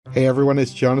Hey everyone,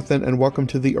 it's Jonathan, and welcome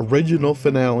to the original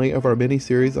finale of our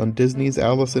mini-series on Disney's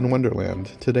Alice in Wonderland.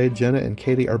 Today, Jenna and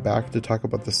Katie are back to talk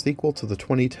about the sequel to the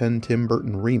 2010 Tim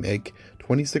Burton remake,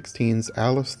 2016's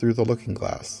Alice Through the Looking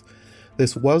Glass.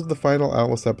 This was the final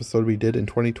Alice episode we did in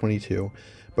 2022,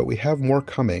 but we have more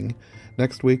coming.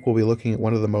 Next week, we'll be looking at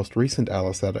one of the most recent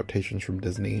Alice adaptations from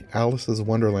Disney, Alice's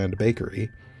Wonderland Bakery.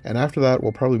 And after that,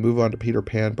 we'll probably move on to Peter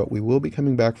Pan, but we will be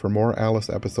coming back for more Alice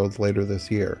episodes later this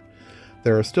year.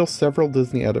 There are still several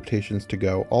Disney adaptations to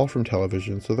go, all from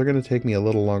television, so they're going to take me a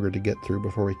little longer to get through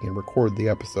before we can record the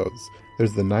episodes.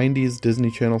 There's the 90s Disney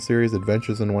Channel series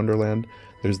Adventures in Wonderland,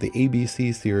 there's the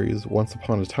ABC series Once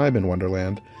Upon a Time in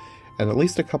Wonderland, and at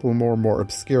least a couple more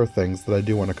obscure things that I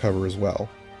do want to cover as well.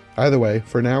 Either way,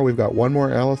 for now we've got one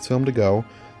more Alice film to go,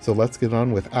 so let's get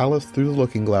on with Alice Through the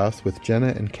Looking Glass with Jenna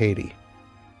and Katie.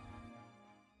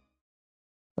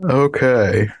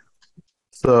 Okay,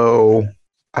 so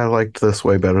I liked this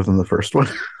way better than the first one.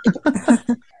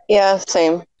 Yeah,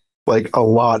 same. Like, a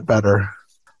lot better.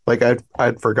 Like,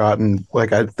 I'd forgotten,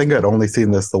 like, I think I'd only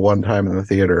seen this the one time in the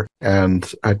theater,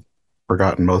 and I'd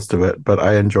forgotten most of it, but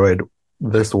I enjoyed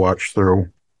this watch through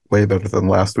way better than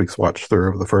last week's watch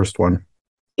through of the first one.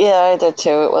 Yeah, I did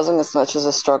too. It wasn't as much as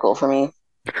a struggle for me.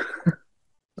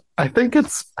 I think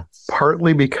it's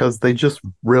partly because they just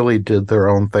really did their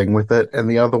own thing with it, and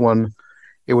the other one,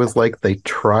 it was like they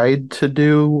tried to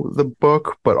do the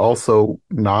book, but also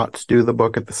not do the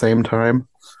book at the same time.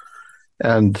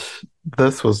 And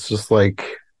this was just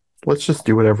like, let's just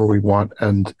do whatever we want,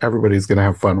 and everybody's going to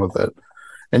have fun with it.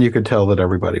 And you could tell that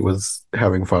everybody was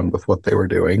having fun with what they were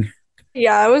doing.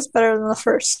 Yeah, it was better than the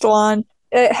first one.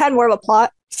 It had more of a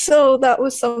plot, so that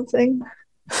was something.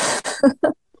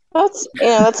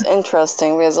 That's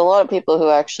interesting because a lot of people who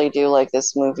actually do like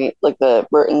this movie, like the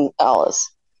Burton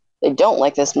Alice, they don't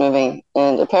like this movie,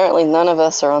 and apparently none of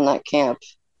us are on that camp.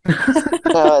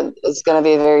 So it's going to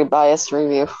be a very biased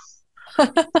review.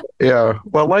 Yeah,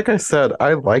 well, like I said,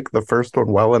 I like the first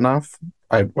one well enough.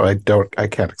 I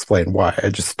can't explain why, I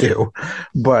just do.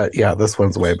 But yeah, this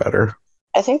one's way better.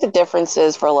 I think the difference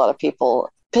is for a lot of people,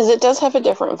 because it does have a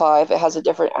different vibe, it has a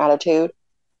different attitude,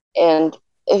 and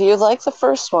if you like the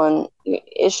first one,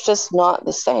 it's just not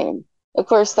the same. Of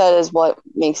course, that is what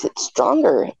makes it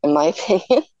stronger, in my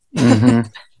opinion.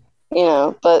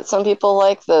 Mm-hmm. But some people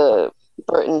like the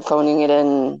Burton phoning it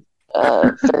in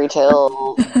fairy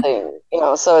tale thing,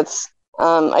 so it's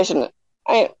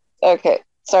okay,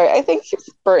 sorry, I think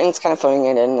Burton's kind of phoning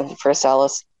it in the first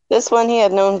Alice. This one, he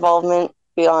had no involvement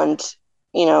beyond,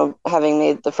 having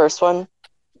made the first one,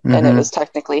 and it was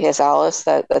technically his Alice.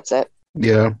 That's it.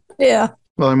 Yeah.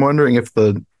 Well, I'm wondering if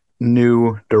the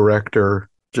new director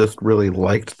just really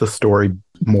liked the story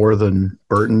more than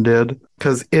Burton did,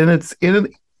 because in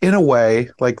a way,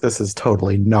 like, this is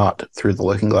totally not Through the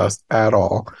Looking Glass at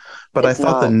all, but I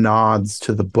thought the nods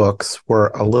to the books were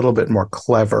a little bit more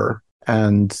clever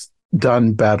and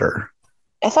done better.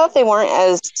 I thought they weren't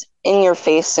as in your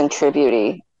face and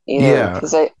tribute-y, Yeah,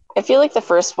 because I feel like the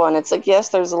first one, it's like, yes,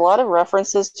 there's a lot of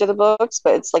references to the books,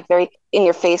 but it's like very in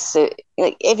your face,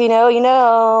 like, if you know, you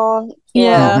know.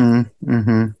 Yeah.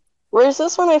 Mm-hmm. Whereas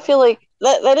this one, I feel like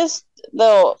that is,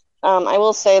 though, I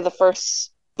will say the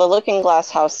Looking Glass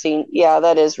house scene, yeah,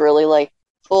 that is really, like,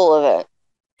 full of it.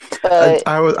 But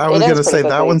I was going to say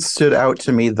that one stood out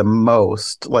to me the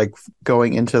most, like,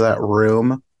 going into that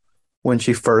room when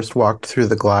she first walked through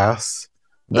the glass.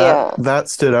 That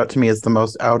stood out to me as the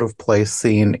most out of place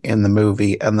scene in the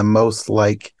movie and the most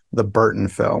like the Burton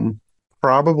film.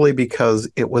 Probably because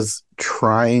it was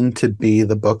trying to be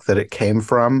the book that it came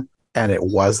from, and it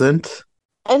wasn't.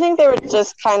 I think they were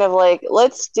just kind of like,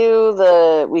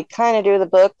 we kind of do the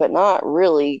book, but not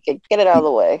really. Get it out of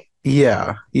the way.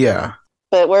 Yeah.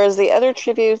 But whereas the other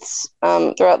tributes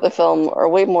throughout the film are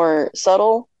way more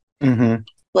subtle. Mm-hmm.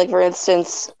 Like, for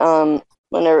instance, when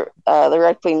the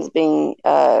Red Queen's being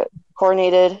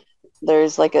coronated,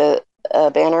 there's like a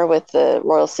banner with the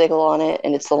royal sigil on it,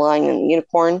 and it's the lion and the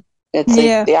unicorn. It's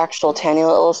like the actual Tanya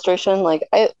illustration. Like,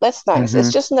 that's nice. Mm-hmm.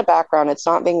 It's just in the background. It's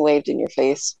not being waved in your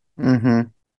face. Mm-hmm.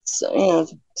 So,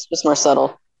 it's just more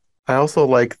subtle. I also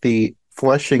like the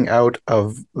fleshing out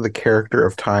of the character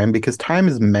of Time, because Time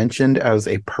is mentioned as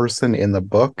a person in the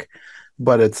book,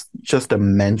 but it's just a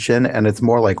mention, and it's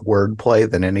more like wordplay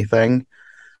than anything.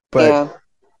 But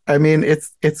I mean,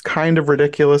 it's kind of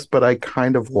ridiculous, but I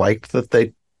kind of liked that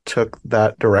they took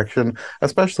that direction,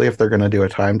 especially if they're going to do a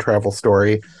time travel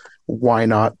story. Why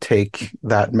not take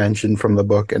that mention from the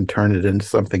book and turn it into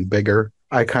something bigger?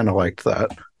 I kind of liked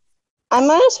that. I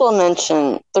might as well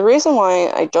mention the reason why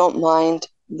I don't mind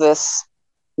this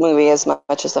movie as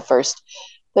much as the first.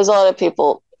 There's a lot of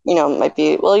people, might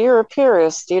be, well, you're a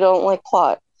purist, you don't like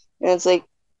plot. And it's like,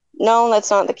 no,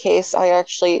 that's not the case. I'm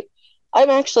actually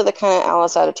the kind of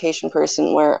Alice adaptation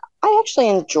person where I actually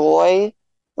enjoy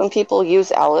when people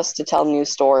use Alice to tell new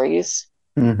stories.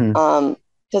 Mm-hmm.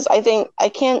 Because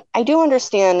I do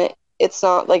understand it's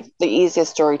not like the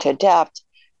easiest story to adapt,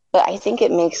 but I think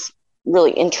it makes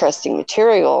really interesting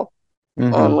material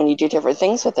when you do different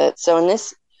things with it. So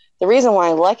the reason why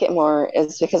I like it more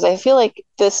is because I feel like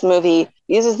this movie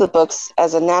uses the books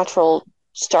as a natural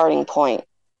starting point.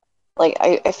 Like,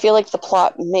 I feel like the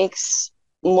plot makes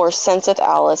more sense with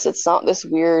Alice. It's not this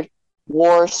weird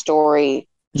war story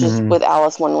just with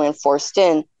Alice in Wonderland forced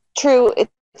in. True,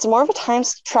 it's more of a time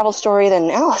travel story than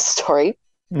an Alice story.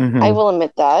 I will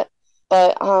admit that.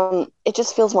 But it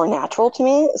just feels more natural to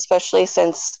me, especially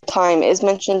since time is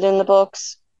mentioned in the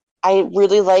books. I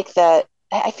really like that.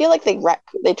 I feel like they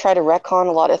try to retcon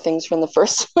a lot of things from the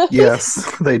first movie.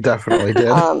 Yes, they definitely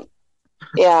did.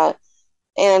 Yeah.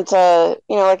 And,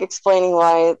 like explaining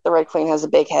why the Red Queen has a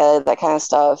big head, that kind of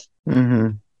stuff.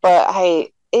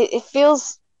 But it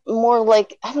feels more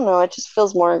like, I don't know, it just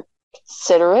feels more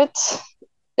considerate,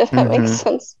 if that makes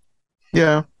sense.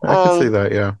 Yeah, I can see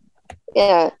that, yeah.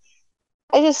 Yeah.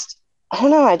 I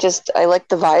don't know, I like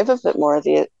the vibe of it more.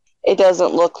 It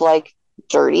doesn't look like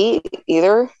dirty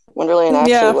either. Wonderland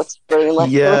actually looks really really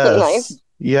nice.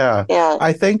 Yeah. Yeah.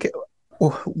 I think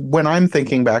when I'm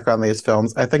thinking back on these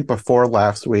films, I think before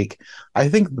last week, I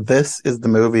think this is the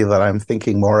movie that I'm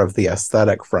thinking more of the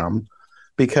aesthetic from,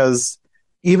 because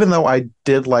even though I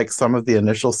did like some of the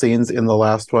initial scenes in the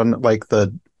last one, like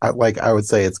I would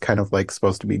say it's kind of like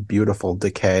supposed to be beautiful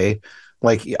decay.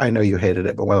 Like, I know you hated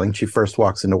it, but when she first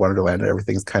walks into Wonderland,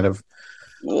 everything's kind of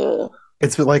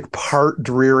it's like part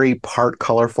dreary, part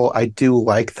colorful. I do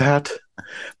like that.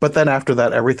 But then after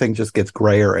that, everything just gets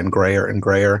grayer and grayer and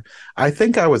grayer. I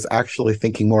think I was actually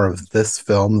thinking more of this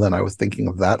film than I was thinking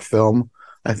of that film.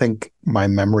 I think my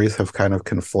memories have kind of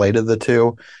conflated the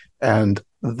two. And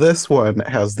this one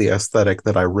has the aesthetic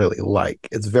that I really like.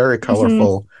 It's very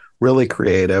colorful, really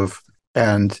creative,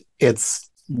 and it's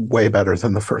way better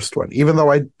than the first one. Even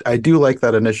though I do like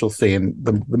that initial scene,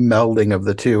 the melding of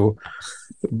the two.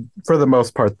 For the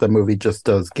most part, the movie just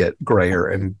does get grayer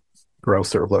and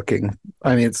grosser looking.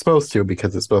 I mean, it's supposed to,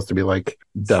 because it's supposed to be like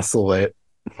desolate,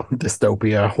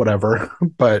 dystopia, whatever.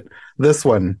 But this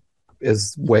one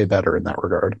is way better in that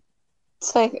regard.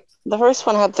 It's like the first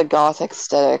one had the gothic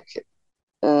aesthetic,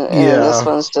 and this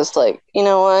one's just like, you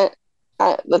know what?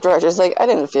 The director's like, I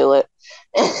didn't feel it.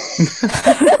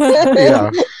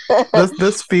 Yeah,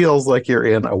 this feels like you're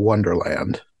in a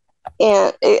Wonderland.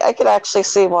 And I could actually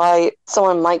see why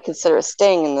someone might consider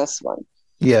staying in this one.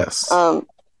 Yes.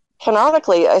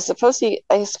 Canonically, I suppose you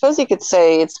could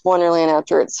say it's Wonderland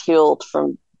after it's healed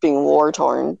from being war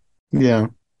torn. Yeah.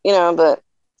 But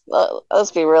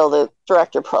let's be real, the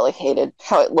director probably hated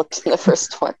how it looked in the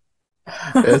first one.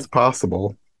 It's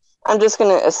possible. I'm just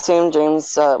going to assume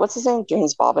James, what's his name?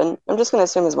 James Bobbin. I'm just going to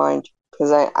assume his mind,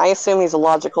 because I assume he's a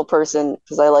logical person,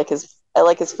 because I like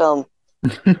his film.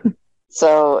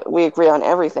 So we agree on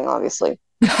everything, obviously.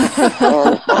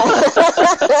 And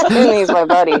he's my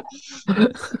buddy.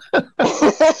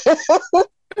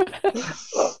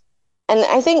 And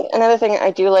I think another thing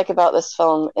I do like about this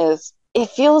film is it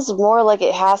feels more like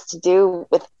it has to do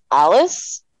with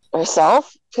Alice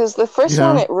herself, because the first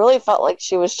one, it really felt like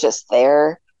she was just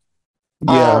there.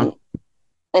 Yeah.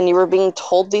 And you were being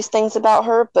told these things about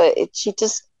her, but she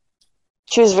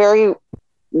was very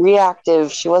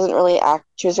reactive. She wasn't really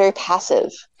she was very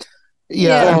passive.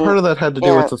 Yeah, and part of that had to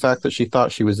do with the fact that she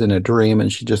thought she was in a dream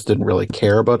and she just didn't really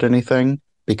care about anything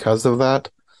because of that.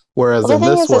 Whereas in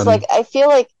this one, like I feel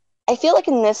like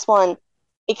in this one,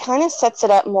 it kind of sets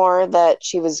it up more that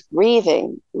she was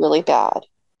grieving really bad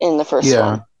in the first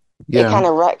one. Yeah. It kind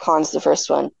of retcons the first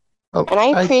one. Oh, and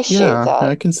I appreciate that.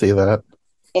 I can see that.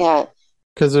 Yeah.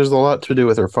 Because there's a lot to do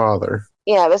with her father.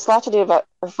 Yeah, there's a lot to do about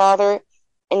her father.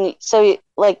 And so,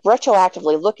 like,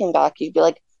 retroactively looking back, you'd be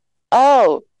like,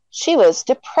 oh, she was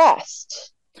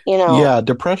depressed, Yeah,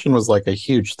 depression was like a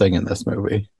huge thing in this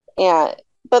movie. Yeah,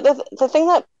 but the thing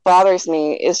that bothers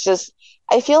me is just,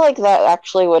 I feel like that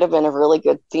actually would have been a really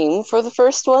good theme for the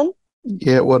first one.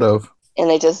 Yeah, it would have. And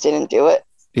they just didn't do it.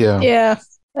 Yeah. Yeah,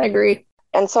 I agree.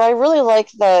 And so I really like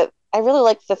that. I really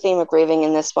like the theme of grieving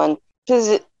in this one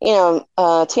because,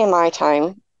 TMI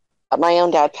time, my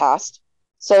own dad passed.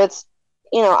 So it's,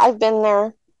 I've been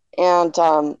there, and,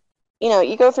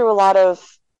 you go through a lot of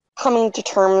coming to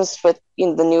terms with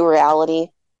the new reality.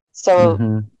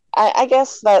 So I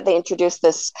guess that they introduced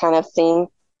this kind of theme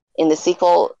in the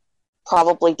sequel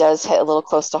probably does hit a little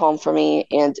close to home for me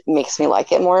and makes me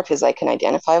like it more because I can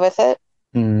identify with it.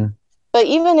 Mm. But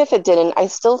even if it didn't, I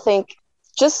still think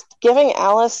just giving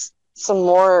Alice some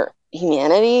more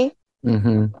humanity,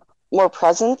 Mm-hmm. more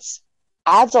presence,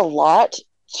 adds a lot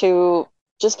to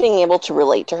just being able to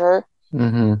relate to her.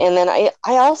 Mm-hmm. And then I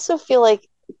also feel like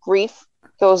grief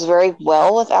goes very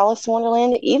well with Alice in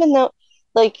Wonderland, even though,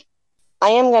 like, I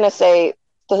am going to say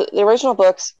the original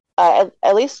books, at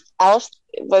least Alice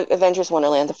Adventures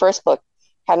Wonderland, the first book,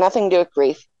 had nothing to do with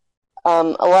grief. A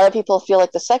lot of people feel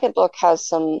like the second book has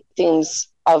some themes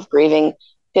of grieving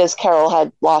because Carol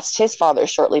had lost his father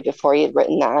shortly before he had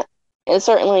written that. And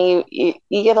certainly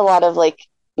you get a lot of like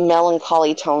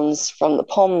melancholy tones from the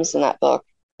poems in that book.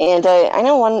 And I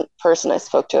know one person I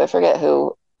spoke to, I forget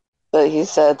who, but he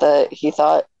said that he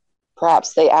thought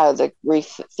perhaps they added the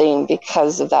grief theme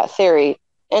because of that theory.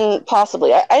 And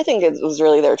possibly, I think it was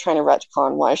really they were trying to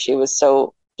retcon why she was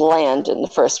so bland in the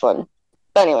first one.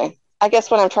 But anyway, I guess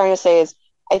what I'm trying to say is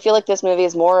I feel like this movie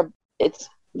is more, it's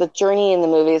the journey in the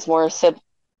movie is more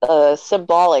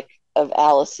symbolic of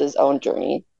Alice's own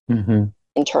journey Mm-hmm.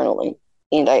 internally.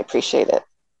 And I appreciate it.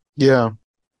 Yeah.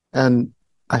 And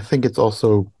I think it's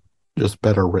also just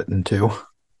better written too.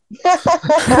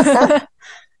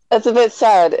 That's a bit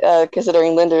sad,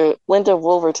 considering Linda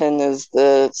Wolverton is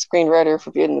the screenwriter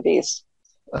for Beauty and the Beast.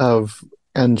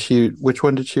 Which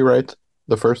one did she write?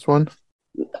 The first one?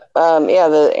 Yeah,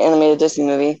 the animated Disney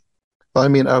movie. Well, I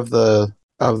mean,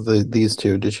 these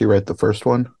two, did she write the first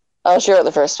one? Oh, she wrote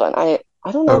the first one. I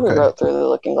don't know who Okay. wrote Through the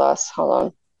Looking Glass. Hold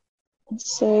on.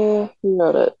 Let's see who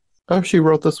wrote it. Oh, she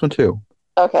wrote this one too.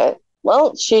 Okay.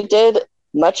 Well, she did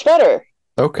much better.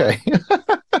 Okay.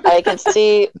 I can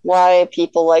see why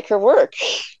people like her work.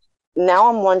 Now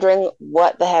I'm wondering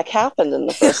what the heck happened in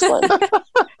the first one.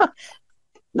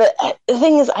 The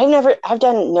thing is, I've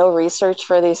done no research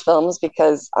for these films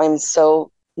because I'm so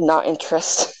not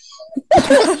interested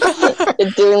in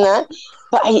doing that.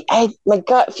 But my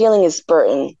gut feeling is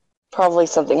Burton. Probably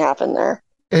something happened there.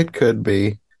 It could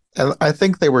be. And I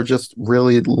think they were just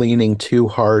really leaning too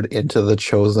hard into the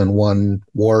chosen one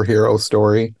war hero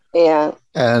story. Yeah.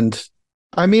 And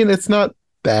I mean, it's not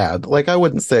bad. Like, I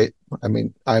wouldn't say, I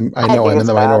mean, I know think I'm in it's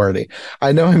the bad. minority.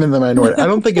 I know I'm in the minority. I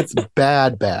don't think it's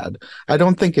bad. I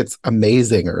don't think it's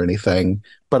amazing or anything,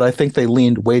 but I think they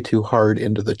leaned way too hard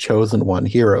into the chosen one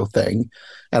hero thing.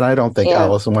 And I don't think Yeah.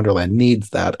 Alice in Wonderland needs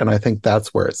that. And I think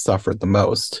that's where it suffered the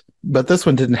most. But this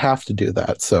one didn't have to do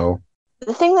that. So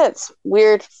The thing that's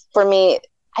weird for me,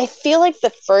 I feel like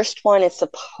the first one is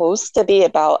supposed to be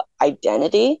about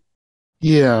identity,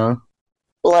 yeah.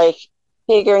 like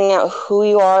figuring out who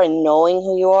you are and knowing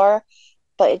who you are,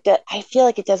 but I feel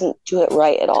like it doesn't do it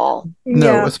right at all. No,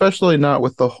 Yeah. especially not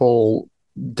with the whole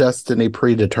destiny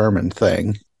predetermined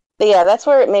thing. But yeah, that's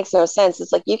where it makes no sense.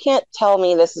 It's like you can't tell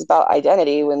me this is about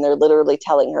identity when they're literally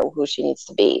telling her who she needs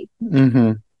to be.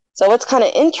 Mm-hmm. So what's kind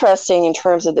of interesting in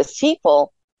terms of the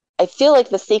sequel, I feel like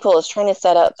the sequel is trying to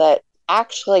set up that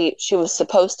actually she was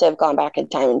supposed to have gone back in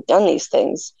time and done these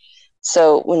things.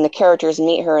 So when the characters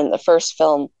meet her in the first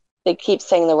film, they keep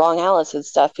saying the wrong Alice and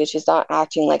stuff because she's not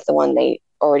acting like the one they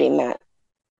already met.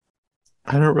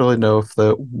 I don't really know if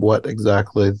that's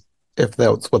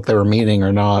what they were meaning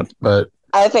or not, but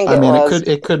I think I it mean, was.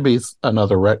 it could be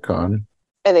another retcon.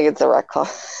 I think it's a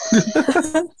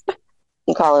retcon.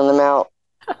 I'm calling them out.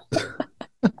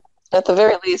 At the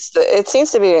very least, it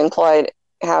seems to be implied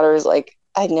Hatter's like,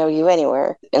 I'd know you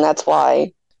anywhere. And that's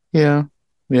why. Yeah.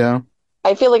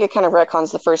 I feel like it kind of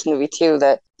retcons the first movie too,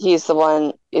 that he's the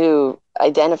one who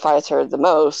identifies her the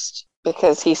most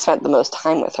because he spent the most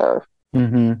time with her.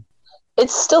 Mm-hmm.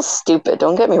 It's still stupid,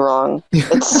 don't get me wrong. I'm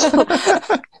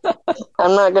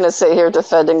not going to sit here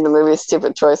defending the movie's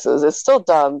stupid choices. It's still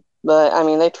dumb, but I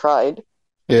mean, they tried.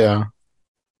 Yeah.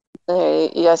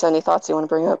 Hey, you guys have any thoughts you want to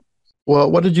bring up?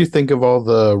 Well, what did you think of all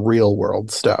the real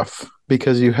world stuff?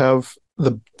 Because you have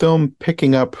the film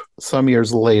picking up some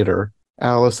years later.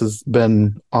 Alice has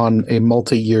been on a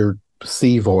multi-year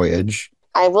sea voyage.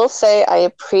 I will say I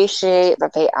appreciate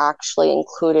that they actually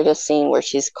included a scene where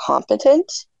she's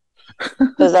competent.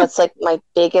 Because that's like my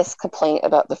biggest complaint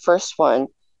about the first one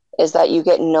is that you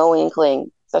get no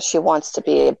inkling that she wants to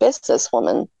be a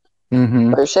businesswoman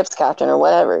Mm-hmm. or a ship's captain or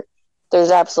whatever.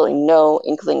 There's absolutely no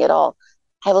inkling at all.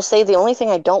 I will say the only thing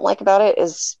I don't like about it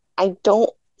is I don't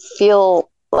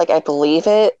feel like I believe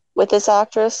it with this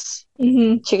actress.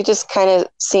 Mm-hmm. She just kind of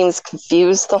seems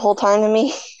confused the whole time to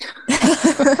me.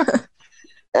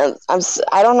 And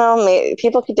I don't know,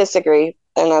 people could disagree,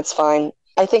 and that's fine.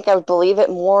 I think I would believe it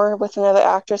more with another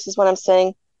actress is what I'm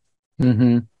saying.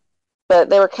 Mm-hmm. but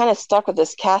they were kind of stuck with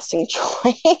this casting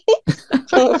choice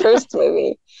from the first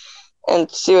movie.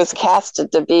 And she was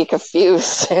casted to be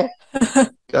confused.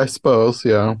 I suppose,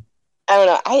 yeah. I don't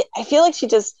know. I feel like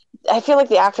I feel like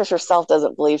the actress herself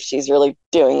doesn't believe she's really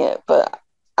doing it, but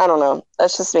I don't know.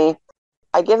 That's just me.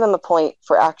 I give them a point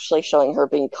for actually showing her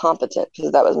being competent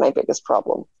because that was my biggest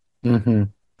problem. Mm-hmm.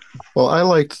 Well, I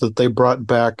liked that they brought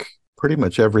back pretty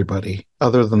much everybody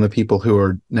other than the people who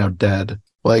are now dead,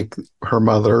 like her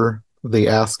mother, the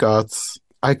Ascots.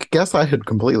 I guess I had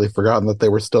completely forgotten that they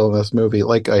were still in this movie.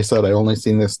 Like I said, I only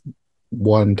seen this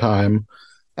one time,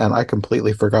 and I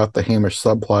completely forgot the Hamish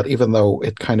subplot, even though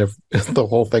it kind of, the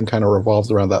whole thing kind of revolves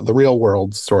around that. The real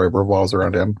world story revolves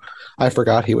around him. I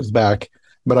forgot he was back,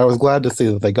 but I was glad to see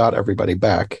that they got everybody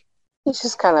back. He's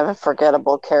just kind of a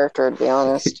forgettable character, to be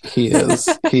honest. He is.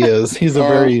 He is. He's a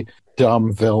very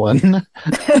dumb villain.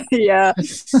 Yeah.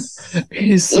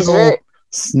 He's so very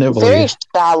snivelly. Very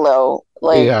shallow.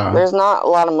 Like, Yeah. there's not a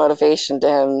lot of motivation to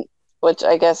him, which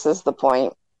I guess is the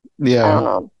point. Yeah. I don't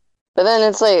know. But then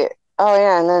it's like, oh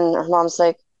yeah, and then her mom's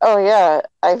like, oh yeah,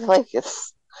 I've like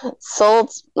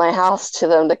sold my house to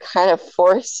them to kind of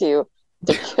force you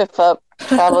to give up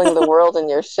traveling the world in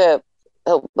your ship.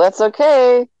 Oh, that's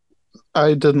okay.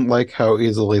 I didn't like how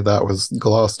easily that was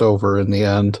glossed over in the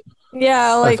end.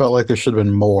 Yeah, I felt like there should have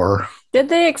been more. Did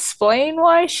they explain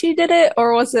why she did it,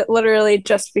 or was it literally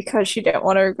just because she didn't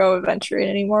want to go adventuring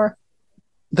anymore?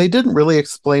 They didn't really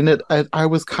explain it. I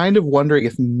was kind of wondering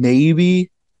if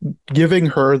maybe giving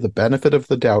her the benefit of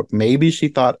the doubt, maybe she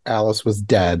thought Alice was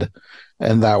dead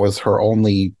and that was her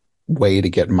only way to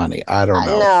get money. I don't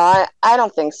know. No, I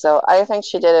don't think so. I think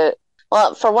she did it.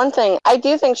 Well, for one thing, I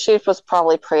do think she was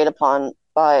probably preyed upon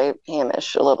by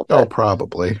Hamish a little bit. Oh,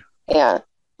 probably. Yeah.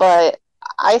 But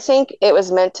I think it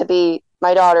was meant to be,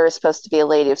 my daughter is supposed to be a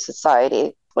lady of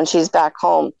society. When she's back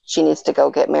home, she needs to go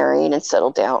get married and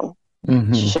settle down.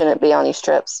 Mm-hmm. She shouldn't be on these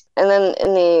trips. And then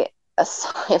in the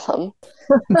asylum,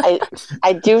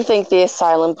 I do think the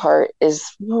asylum part is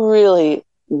really,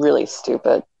 really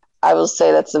stupid. I will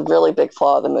say that's a really big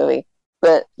flaw of the movie.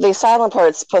 But the asylum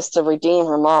part is supposed to redeem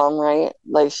her mom, right?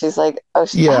 Like, she's like, oh,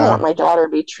 I don't want my daughter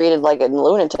to be treated like a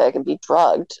lunatic and be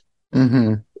drugged.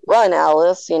 Mm-hmm. Run,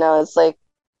 Alice. It's like,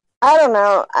 I don't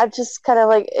know. I just kind of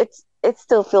like, it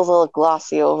still feels a little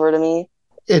glossy over to me.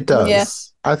 It does. Yeah.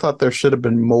 I thought there should have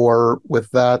been more with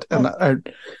that.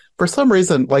 And for some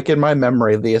reason, like in my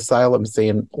memory, the asylum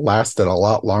scene lasted a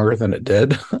lot longer than it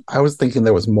did. I was thinking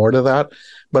there was more to that,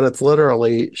 but it's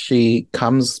literally she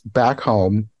comes back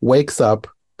home, wakes up,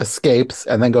 escapes,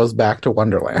 and then goes back to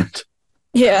Wonderland.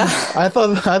 Yeah. I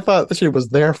thought she was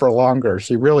there for longer.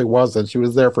 She really wasn't. She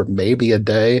was there for maybe a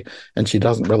day, and she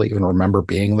doesn't really even remember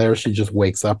being there. She just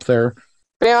wakes up there.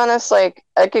 To be honest, like,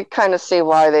 I could kind of see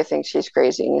why they think she's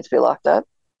crazy and needs to be locked up.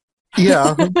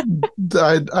 Yeah.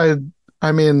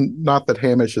 I mean, not that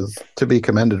Hamish is to be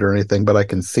commended or anything, but I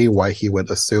can see why he would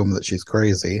assume that she's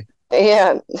crazy.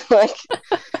 Yeah, like,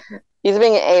 he's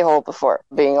being an a-hole before,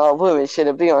 being all women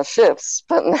shouldn't be on ships,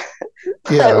 but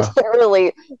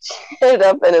literally she ended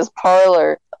up in his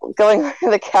parlor, going on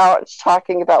the couch,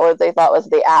 talking about what they thought was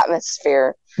the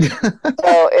atmosphere.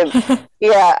 So,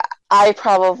 I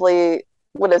probably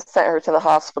would have sent her to the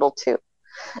hospital too.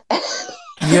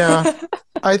 Yeah,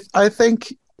 I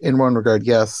think in one regard,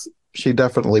 yes, she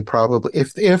definitely probably,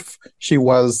 if she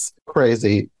was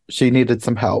crazy, she needed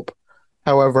some help.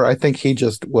 However, I think he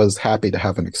just was happy to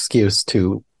have an excuse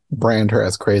to brand her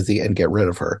as crazy and get rid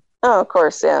of her. Oh, of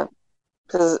course, yeah.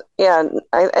 Because,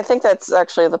 I think that's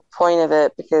actually the point of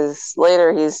it, because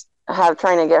later he's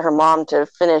trying to get her mom to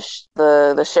finish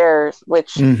the shares,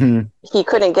 which he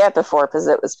couldn't get before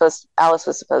because Alice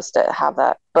was supposed to have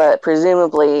that. But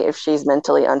presumably, if she's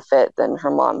mentally unfit, then her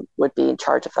mom would be in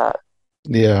charge of that.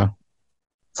 Yeah.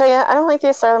 So yeah, I don't like the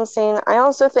asylum scene. I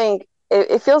also think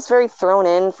it feels very thrown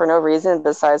in for no reason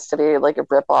besides to be like a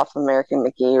rip-off of American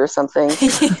McGee or something.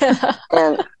 Yeah.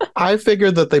 And I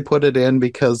figured that they put it in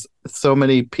because so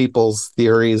many people's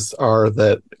theories are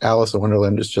that Alice in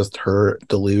Wonderland is just her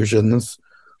delusions.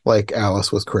 Like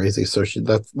Alice was crazy, so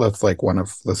that's like one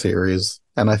of the theories.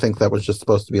 And I think that was just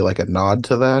supposed to be like a nod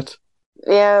to that.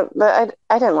 Yeah, but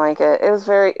I didn't like it.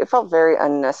 It felt very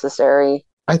unnecessary.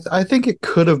 I think it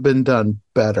could have been done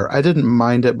better. I didn't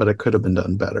mind it, but it could have been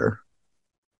done better.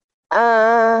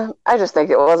 I just think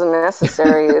it wasn't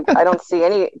necessary. I don't see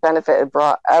any benefit it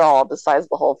brought at all besides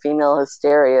the whole female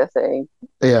hysteria thing.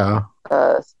 Yeah.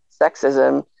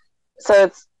 Sexism.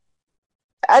 So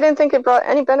I didn't think it brought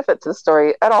any benefit to the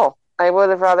story at all. I would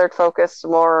have rather focused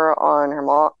more on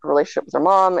her relationship with her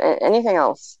mom and anything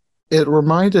else. It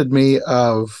reminded me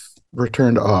of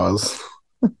Return to Oz.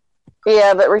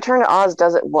 Yeah, but Return to Oz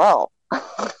does it well.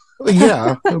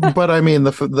 Yeah, but I mean,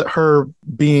 her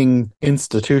being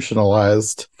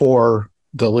institutionalized for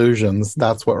delusions,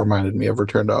 that's what reminded me of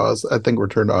Return to Oz. I think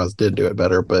Return to Oz did do it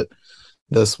better, but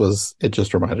it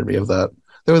just reminded me of that.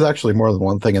 There was actually more than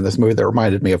one thing in this movie that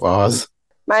reminded me of Oz.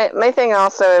 My thing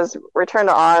also is Return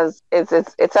to Oz. It's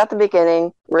at the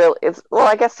beginning.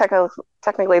 I guess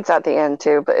technically it's at the end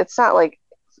too, but it's not like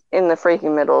in the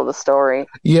freaking middle of the story.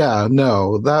 Yeah,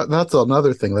 no, that's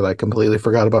another thing that I completely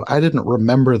forgot about. I didn't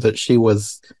remember that she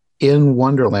was in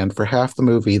Wonderland for half the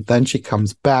movie, then she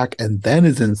comes back and then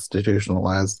is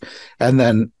institutionalized and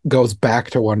then goes back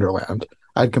to Wonderland.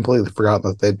 I'd completely forgotten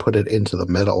that they'd put it into the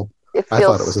middle. It I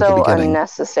thought feels it was at the so beginning.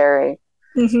 unnecessary.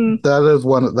 Mm-hmm.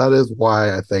 That is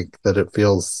why I think that it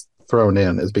feels thrown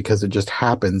in, is because it just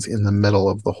happens in the middle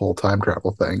of the whole time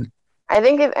travel thing. I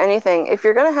think if anything, if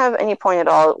you're going to have any point at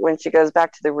all when she goes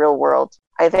back to the real world,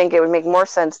 I think it would make more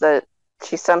sense that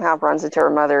she somehow runs into her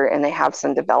mother and they have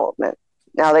some development.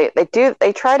 Now they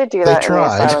try to do that in the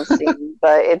asylum scene,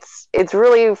 but it's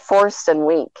really forced and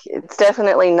weak. It's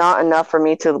definitely not enough for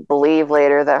me to believe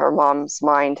later that her mom's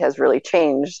mind has really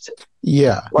changed.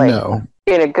 Yeah, no.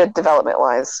 In a good development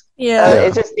wise. Yeah.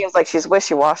 It just seems like she's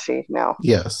wishy-washy now.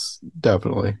 Yes,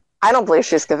 definitely. I don't believe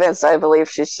she's convinced. I believe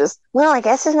she's just, well, I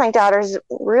guess if my daughter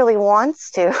really wants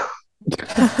to.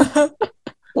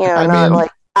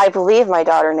 I believe my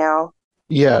daughter now.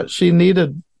 Yeah,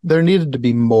 there needed to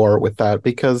be more with that,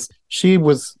 because she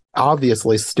was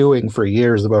obviously stewing for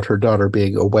years about her daughter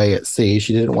being away at sea.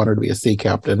 She didn't want her to be a sea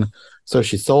captain, so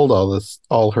she sold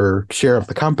all her share of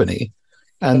the company.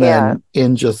 And then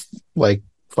in just like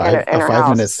a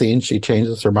 5-minute scene, she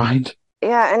changes her mind.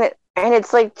 Yeah, and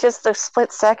it's like just a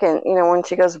split second, when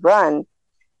she goes run.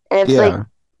 And it's like,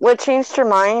 what changed her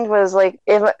mind was like,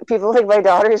 if people think my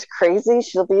daughter is crazy,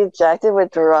 she'll be injected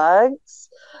with drugs.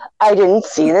 I didn't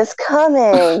see this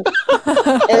coming.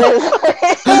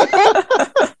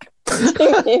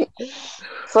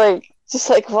 It's like, just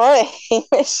like, what?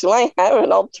 She might have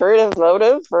an alternative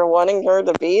motive for wanting her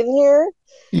to be in here.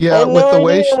 Yeah,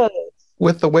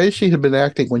 with the way she had been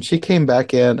acting when she came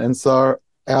back in and saw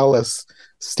Alice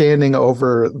standing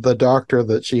over the doctor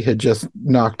that she had just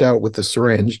knocked out with the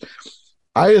syringe,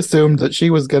 I assumed that she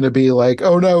was going to be like,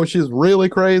 oh no, she's really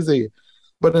crazy.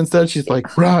 But instead she's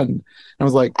like, run. I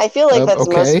was like, I feel like that's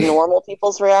most normal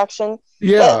people's reaction.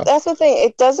 Yeah. That's the thing.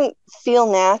 It doesn't feel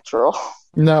natural.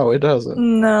 No, it doesn't.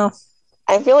 No.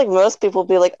 I feel like most people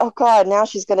be like, oh God, now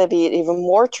she's going to be in even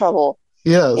more trouble.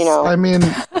 Yes. I mean,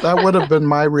 that would have been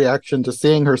my reaction to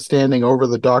seeing her standing over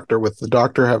the doctor with the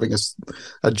doctor having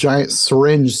a giant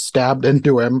syringe stabbed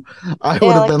into him. I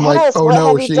would have been like, oh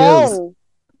no, she is.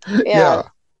 Yeah.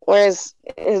 Whereas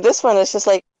this one is just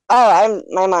like, oh,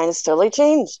 my mind is totally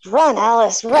changed. Run,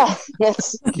 Alice, run.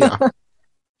 Yeah.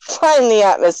 Find the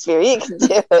atmosphere. You can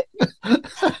do it.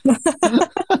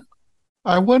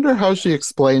 I wonder how she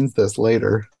explains this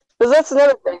later. Because that's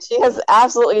another thing. She has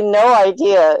absolutely no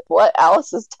idea what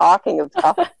Alice is talking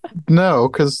about. No,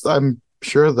 because I'm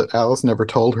sure that Alice never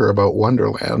told her about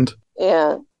Wonderland.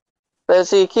 Yeah. But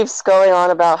she keeps going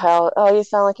on about how, oh, you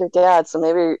sound like your dad, so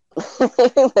maybe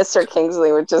Mr.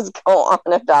 Kingsley would just go on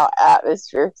about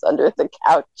atmospheres under the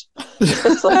couch.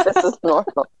 Just like this is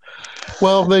normal.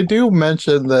 Well, they do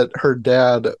mention that her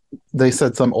dad, they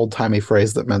said some old-timey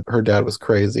phrase that meant her dad was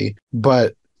crazy,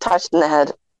 but... touched in the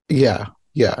head. Yeah.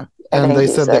 And they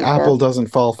said the apple doesn't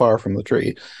fall far from the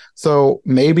tree. So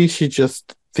maybe she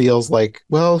just feels like,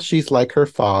 well, she's like her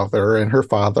father, and her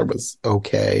father was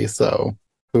okay, so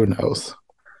who knows?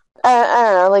 I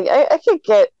don't know. Like, I could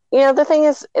get... the thing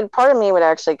is, part of me would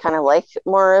actually kind of like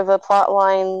more of a plot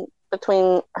line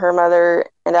between her mother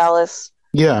and Alice.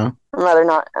 Yeah. Her mother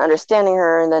not understanding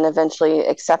her and then eventually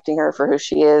accepting her for who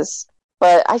she is.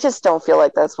 But I just don't feel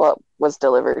like that's what was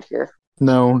delivered here.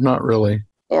 No, not really.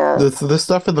 Yeah. The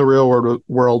stuff in the real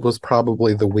world was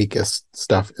probably the weakest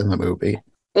stuff in the movie.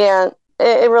 Yeah,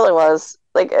 it really was.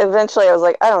 Like, eventually I was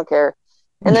like, I don't care.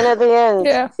 And then at the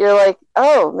end, you're like,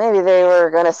 oh, maybe they were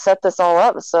going to set this all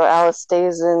up so Alice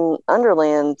stays in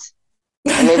Underland.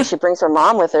 And maybe she brings her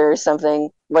mom with her or something.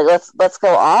 Like, let's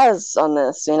go Oz on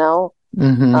this,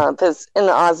 Because in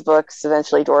the Oz books,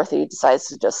 eventually Dorothy decides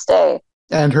to just stay.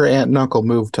 And her aunt and uncle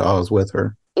moved to Oz with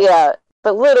her. Yeah,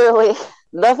 but literally...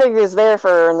 nothing is there for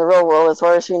her in the real world as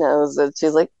far as she knows. And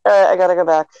she's like, I gotta go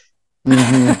back.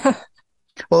 Mm-hmm.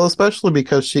 Well, especially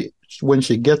because when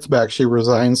she gets back, she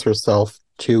resigns herself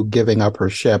to giving up her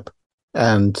ship.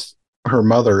 And her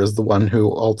mother is the one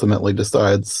who ultimately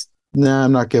decides, nah,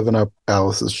 I'm not giving up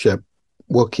Alice's ship.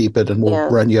 We'll keep it and we'll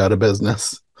run you out of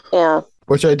business. Yeah.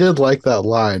 Which I did like that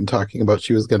line talking about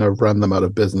she was going to run them out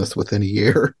of business within a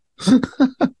year.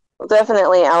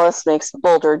 Definitely Alice makes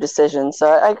bolder decisions,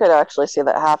 so I could actually see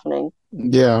that happening.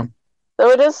 Yeah.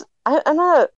 Though it is, I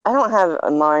don't have a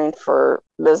mind for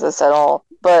business at all,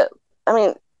 but I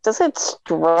mean, does it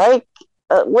strike?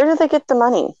 Where do they get the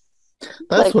money?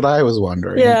 That's what I was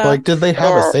wondering. Yeah. Like, did they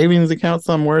have a savings account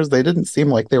somewhere? They didn't seem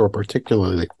like they were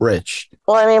particularly rich.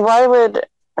 Well, I mean, why would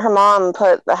her mom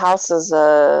put the house as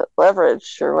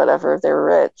leverage or whatever if they were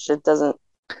rich? It doesn't.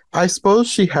 I suppose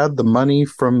she had the money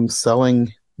from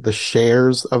selling the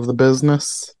shares of the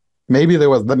business. Maybe that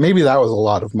was a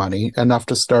lot of money, enough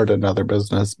to start another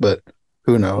business, but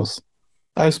who knows?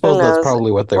 I suppose that's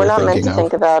probably what they were thinking of. We're not meant to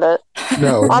think about it.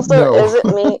 No. Also, no. Is it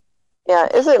me? Yeah,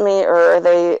 is it me, or are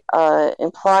they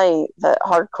implying that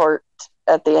Harcourt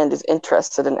at the end is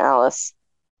interested in Alice?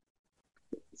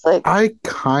 It's like, I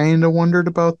kind of wondered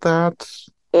about that.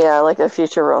 Yeah, like a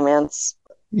future romance.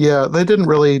 Yeah, they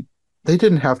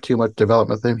didn't have too much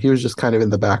development with him. He was just kind of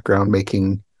in the background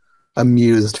making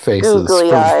amused faces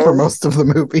for most of the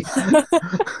movie.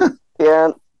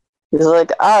 Yeah. He's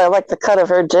like, I like the cut of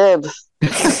her jib. I'm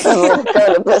going to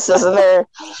go to business there.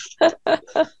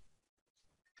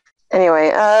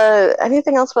 Anyway,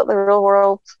 anything else about the real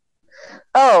world?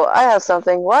 Oh, I have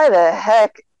something. Why the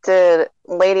heck did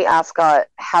Lady Ascot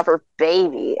have her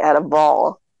baby at a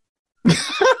ball?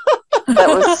 That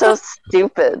was so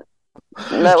stupid. She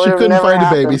couldn't find a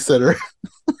babysitter.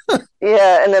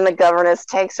 Yeah, and then the governess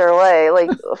takes her away. Like,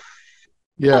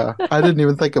 yeah, I didn't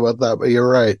even think about that, but you're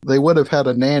right. They would have had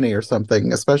a nanny or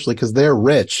something, especially because they're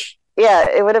rich. Yeah,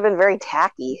 it would have been very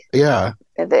tacky. Yeah.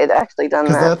 If they had actually done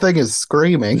that. Because that thing is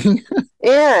screaming.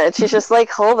 Yeah, and she's just like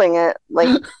holding it.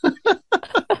 Like,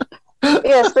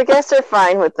 yes, the guests are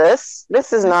fine with this.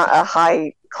 This is not a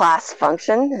high class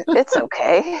function. It's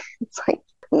okay. It's like,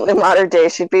 in modern day,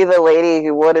 she'd be the lady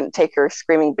who wouldn't take her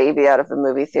screaming baby out of the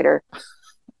movie theater.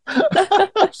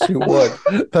 She would.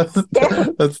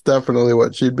 That's definitely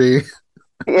what she'd be.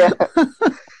 Yeah.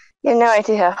 You have no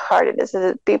idea how hard it is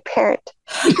to be a parent.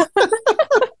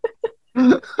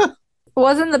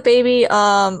 Wasn't the baby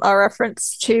a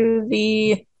reference to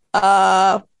the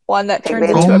one that turns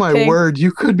into a pig? Oh my word,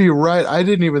 you could be right. I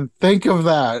didn't even think of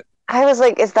that. I was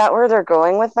like, is that where they're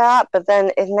going with that? But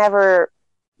then it never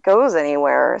goes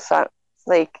anywhere. So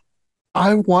like,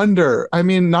 I wonder. I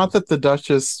mean, not that the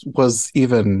Duchess was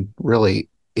even really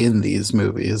in these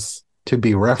movies to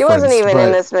be referenced. She wasn't even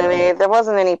in this movie. There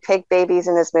wasn't any pig babies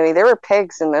in this movie. There were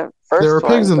pigs in the first one. There were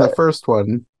pigs in the first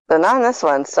one. But not in this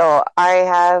one. So I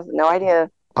have no idea.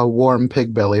 A warm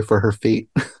pig belly for her feet.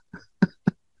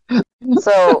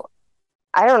 So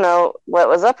I don't know what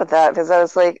was up with that, because I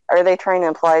was like, are they trying to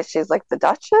imply she's like the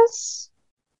Duchess?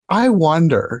 I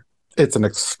wonder. It's an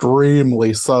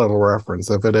extremely subtle reference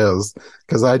if it is,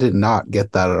 because I did not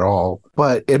get that at all.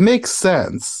 But it makes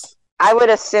sense. I would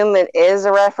assume it is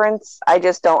a reference. I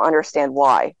just don't understand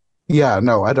why. Yeah,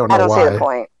 no, I don't know why. I don't see the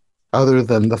point. Other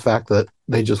than the fact that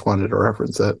they just wanted to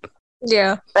reference it.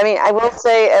 Yeah. I mean, I will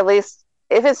say, at least,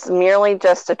 if it's merely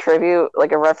just a tribute,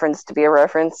 like a reference to be a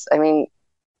reference, I mean,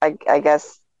 I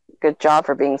guess good job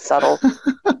for being subtle.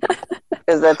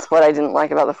 Because that's what I didn't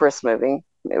like about the first movie.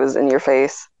 It was in your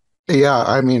face. Yeah,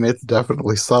 I mean, it's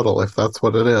definitely subtle if that's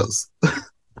what it is.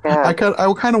 Yeah. I kind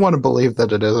of want to believe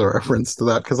that it is a reference to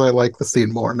that, because I like the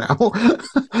scene more now.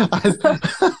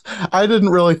 I didn't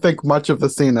really think much of the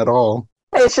scene at all.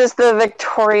 It's just the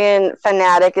Victorian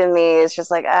fanatic in me is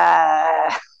just like,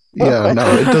 ah. Yeah, no,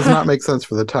 it does not make sense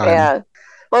for the time. Yeah.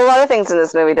 Well, a lot of things in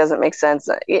this movie doesn't make sense.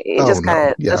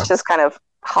 It's just kind of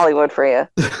Hollywood for you.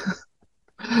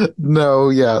 No,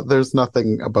 yeah, there's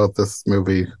nothing about this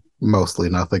movie, mostly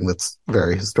nothing, that's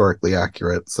very historically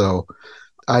accurate. So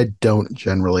I don't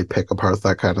generally pick apart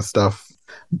that kind of stuff.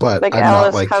 But like, I'm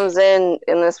Alice not like comes in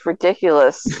this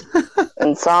ridiculous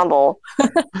ensemble,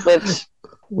 which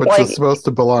is supposed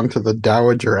to belong to the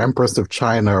Dowager Empress of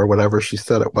China or whatever she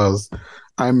said it was.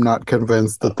 I'm not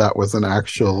convinced that was an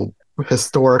actual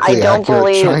historically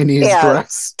accurate Chinese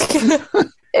dress.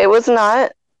 It was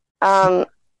not. I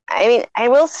mean, I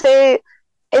will say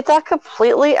it's not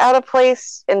completely out of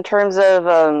place in terms of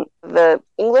the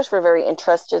English were very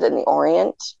interested in the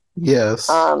Orient. Yes.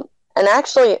 And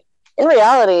actually, in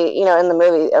reality, in the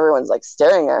movie, everyone's like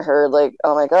staring at her like,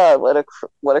 oh my God,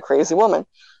 what a crazy woman.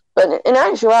 But in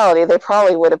actuality, they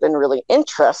probably would have been really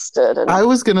interested. I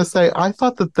was going to say, I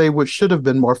thought that they should have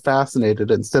been more fascinated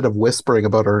instead of whispering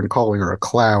about her and calling her a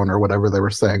clown or whatever they were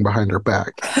saying behind her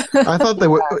back. I thought they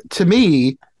would, to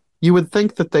me, you would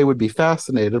think that they would be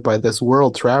fascinated by this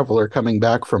world traveler coming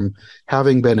back from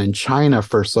having been in China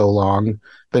for so long,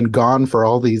 been gone for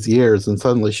all these years, and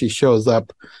suddenly she shows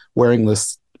up wearing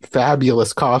this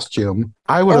fabulous costume.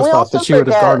 I would And have we thought that also she would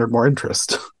have forget garnered more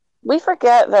interest. we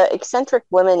forget that eccentric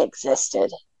women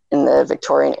existed in the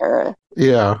Victorian era.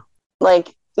 Yeah.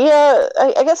 Like, yeah,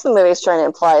 I guess the movie is trying to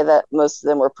imply that most of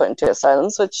them were put into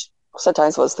asylums, which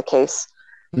sometimes was the case.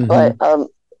 Mm-hmm. But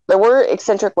there were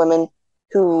eccentric women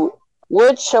who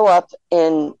would show up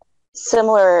in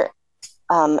similar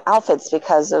outfits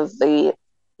because of the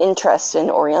interest in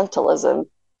Orientalism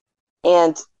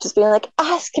and just being like,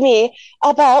 ask me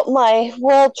about my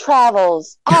world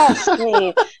travels. Ask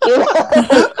me. You know?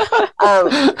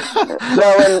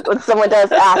 So when someone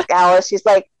does ask Alice, she's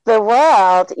like, the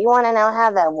world? You want to know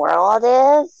how the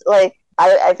world is? Like,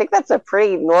 I think that's a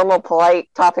pretty normal, polite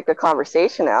topic of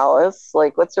conversation, Alice.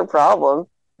 Like, what's your problem?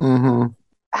 Mm-hmm.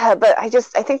 But I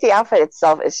think the outfit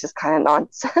itself is just kind of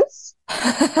nonsense.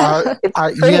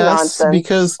 It's pretty Yes, nonsense.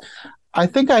 because I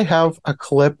think I have a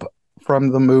clip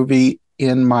from the movie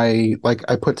in my, like,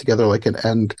 I put together like an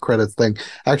end credits thing.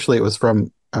 Actually, it was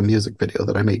from a music video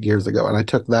that I made years ago, and I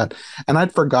took that, and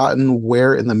I'd forgotten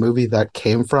where in the movie that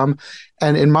came from.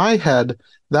 And in my head,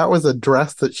 that was a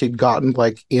dress that she'd gotten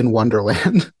like in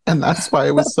Wonderland, and that's why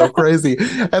it was so crazy.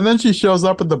 And then she shows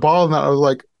up at the ball, and I was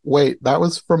like, wait, that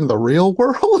was from the real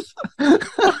world?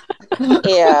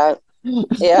 Yeah,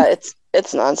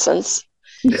 it's nonsense.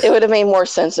 It would have made more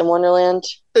sense in Wonderland.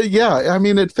 Yeah, I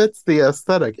mean, it fits the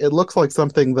aesthetic. It looks like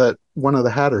something that one of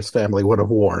the Hatter's family would have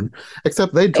worn,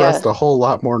 except they dressed a whole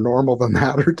lot more normal than the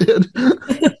Hatter did.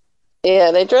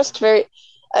 Yeah, they dressed very.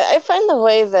 I find the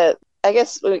way that I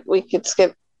guess we could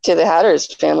skip to the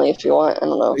Hatter's family if you want. I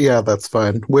don't know. Yeah, that's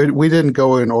fine. We didn't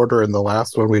go in order in the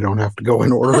last one. We don't have to go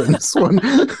in order in this one.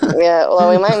 Yeah, well,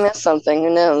 we might miss something.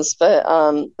 Who knows? But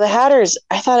the Hatters,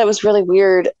 I thought it was really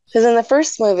weird because in the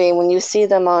first movie, when you see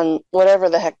them on whatever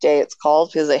the heck day it's called,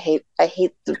 because I hate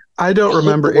the. I don't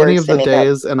remember any of the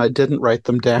days, and I didn't write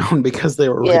them down because they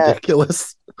were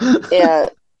ridiculous. Yeah,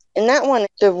 in that one,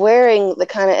 they're wearing the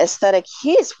kind of aesthetic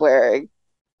he's wearing.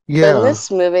 Yeah. But in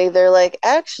this movie, they're like,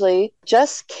 actually,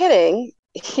 just kidding.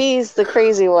 He's the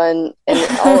crazy one,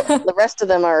 and all the rest of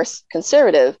them are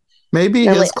conservative. Maybe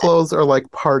his clothes are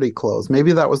like party clothes.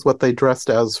 Maybe that was what they dressed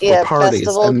as for parties,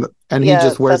 and he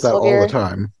just wears that all the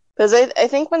time. Because I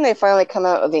think when they finally come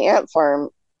out of the ant farm,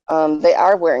 they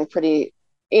are wearing pretty,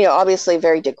 obviously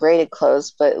very degraded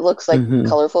clothes, but it looks like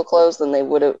colorful clothes than they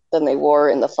wore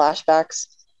in the flashbacks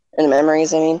and the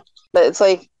memories. I mean, but it's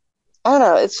like, I don't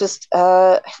know. It's just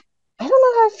I don't know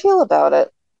how I feel about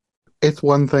it. It's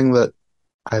one thing that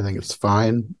I think it's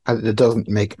fine. It doesn't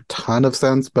make a ton of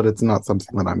sense, but it's not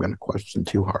something that I'm going to question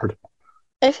too hard.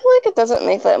 I feel like it doesn't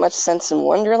make that much sense in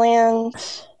Wonderland.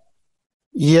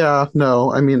 Yeah,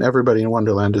 no. I mean, everybody in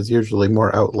Wonderland is usually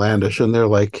more outlandish, and they're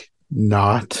like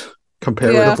not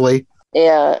comparatively.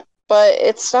 Yeah, but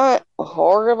it's not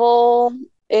horrible.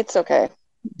 It's okay.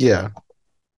 Yeah.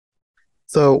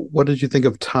 So, what did you think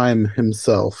of Time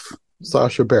himself,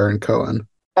 Sacha Baron Cohen?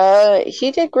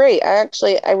 He did great. I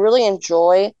really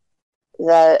enjoy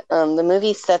that the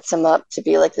movie sets him up to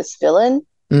be like this villain.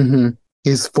 Mm-hmm.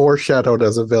 He's foreshadowed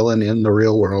as a villain in the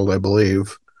real world, I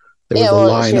believe. There was a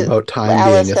line about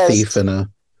Time being a thief and a...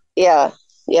 Yeah.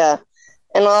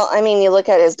 And you look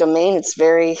at his domain, it's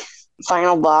very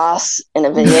final boss in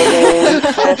a video game.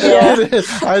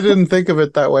 I didn't think of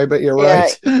it that way, but you're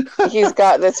right. He's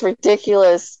got these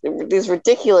ridiculous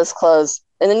clothes.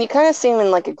 And then you kind of see him in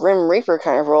like a Grim Reaper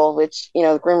kind of role, which,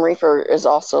 the Grim Reaper is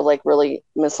also like really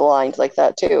misaligned like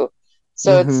that too.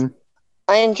 So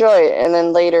I enjoy it. And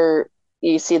then later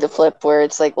you see the flip where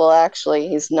it's like, well, actually,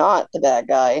 he's not the bad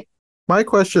guy. My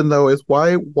question though is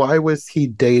why was he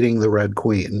dating the Red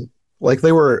Queen? Like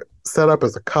they were set up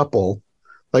as a couple.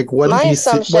 Like what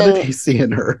did he see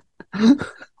in her?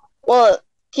 Well,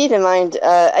 keep in mind,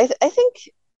 I think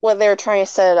what they were trying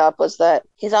to set it up was that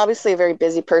he's obviously a very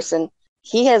busy person.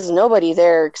 He has nobody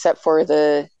there except for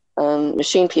the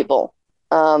machine people.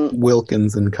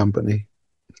 Wilkins and company.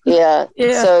 Yeah.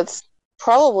 So it's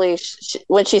probably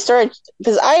when she started,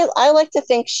 because I like to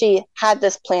think she had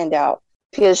this planned out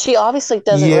because she obviously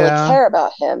doesn't really care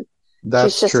about him.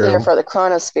 That's She's just true. there for the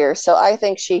chronosphere. So I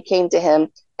think she came to him,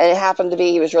 and it happened to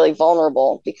be he was really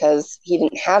vulnerable because he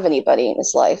didn't have anybody in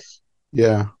his life.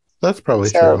 Yeah, that's probably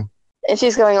true. And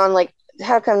she's going on like,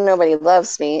 how come nobody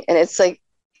loves me? And it's like,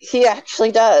 he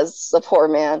actually does, the poor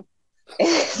man.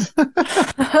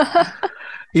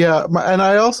 Yeah, and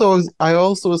I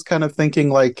also was kind of thinking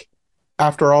like,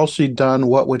 after all she'd done,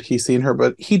 what would he see in her?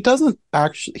 But he doesn't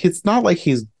actually. It's not like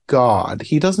he's God.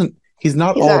 He he's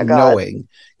not He's not God. all-knowing.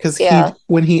 Because Yeah.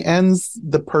 when he ends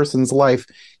the person's life,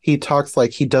 he talks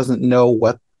like he doesn't know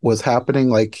what was happening,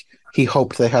 like he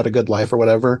hoped they had a good life or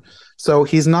whatever. So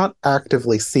he's not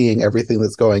actively seeing everything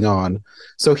that's going on.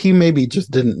 So he maybe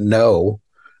just didn't know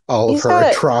all of He's her not a-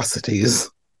 atrocities.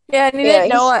 Yeah, and he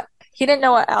didn't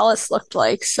know what Alice looked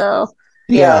like, so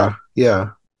Yeah.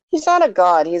 He's not a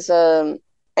god. He's I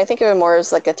think of him more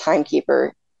as like a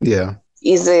timekeeper. Yeah.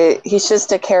 He's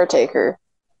just a caretaker.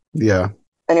 Yeah.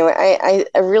 Anyway, I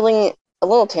really, a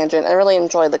little tangent, I really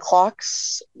enjoy the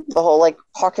clocks, the whole like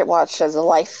pocket watch as a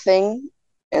life thing,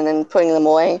 and then putting them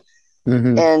away.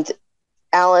 Mm-hmm. And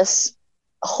Alice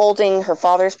holding her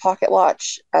father's pocket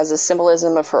watch as a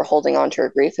symbolism of her holding on to her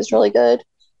grief is really good.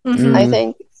 Mhm. I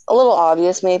think a little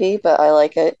obvious maybe, but I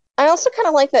like it. I also kind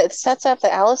of like that it sets up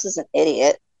that Alice is an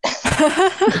idiot.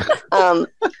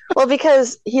 Well,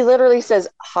 because he literally says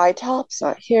high top's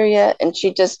not here yet, and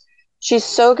she's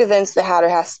so convinced the Hatter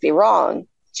has to be wrong.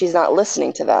 She's not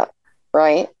listening to that,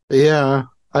 right? Yeah,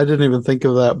 I didn't even think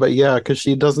of that, but yeah, because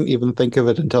she doesn't even think of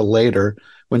it until later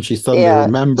when she suddenly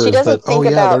remembers she doesn't that, think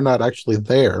they're not actually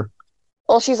there.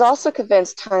 Well, she's also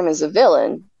convinced Time is a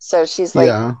villain, so she's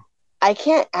like, I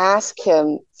can't ask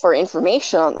him for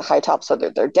information on the high tops, whether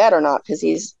they're dead or not, because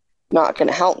he's not going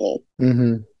to help me.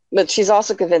 Mm-hmm. But she's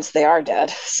also convinced they are dead,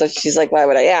 so she's like, why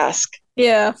would I ask?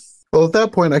 Yeah. Well, at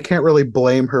that point, I can't really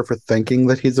blame her for thinking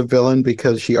that he's a villain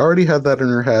because she already had that in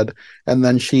her head, and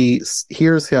then she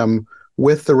hears him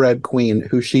with the Red Queen,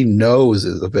 who she knows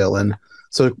is a villain.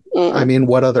 So, I mean,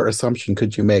 what other assumption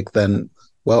could you make than,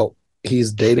 well,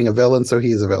 he's dating a villain, so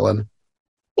he's a villain?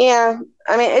 Yeah,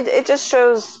 I mean, it just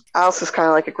shows Alice is kind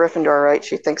of like a Gryffindor, right?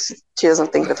 She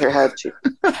doesn't think with her head, she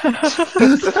thinks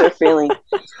with her feeling.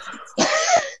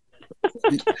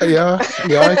 Yeah,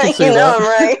 I can see that.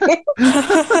 Right?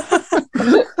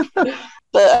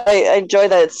 But I enjoy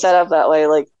that it's set up that way.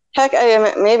 Like, heck,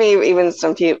 maybe even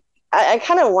some people. I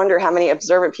kind of wonder how many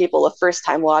observant people the first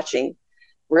time watching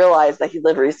realized that he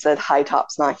literally said "high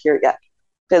top's not here yet,"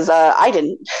 because I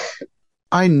didn't.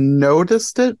 I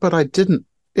noticed it, but I didn't.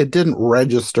 It didn't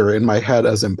register in my head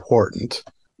as important.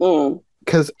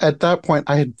 Because at that point,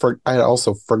 I had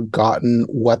also forgotten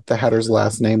what the Hatter's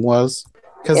last name was.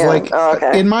 Because,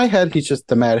 in my head, he's just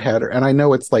the Mad Hatter, and I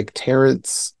know it's like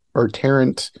Terrence or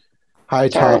Tarrant High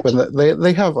Top, and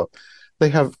they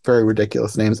have very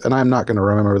ridiculous names, and I'm not going to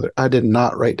remember. I did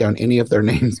not write down any of their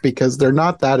names because they're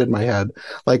not that in my head.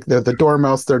 Like they're the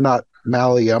Dormouse, they're not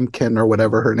Mally Umpkin or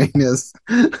whatever her name is.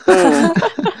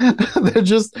 they're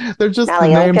just the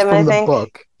names from the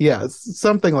book. Yes,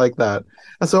 something like that.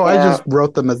 And so I just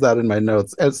wrote them as that in my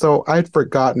notes, and so I'd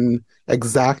forgotten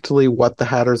exactly what the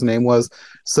Hatter's name was.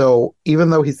 So even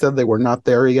though he said they were not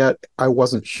there yet, I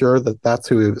wasn't sure that that's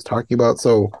who he was talking about.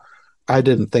 So I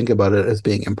didn't think about it as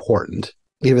being important,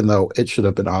 even though it should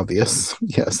have been obvious.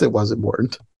 Yes, it was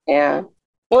important. Yeah.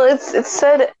 Well, it's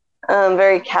said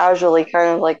very casually, kind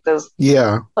of like those.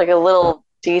 Yeah. Like a little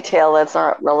detail that's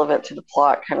not relevant to the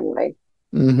plot, kind of way.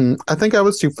 Mm-hmm. I think I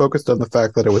was too focused on the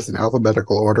fact that it was in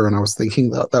alphabetical order, and I was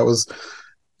thinking that was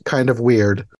kind of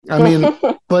weird. I mean,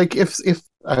 like if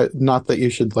not that you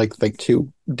should like think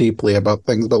too deeply about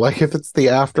things, but like if it's the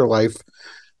afterlife.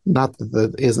 Not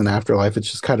that it is an afterlife, it's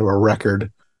just kind of a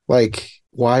record. Like,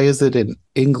 why is it in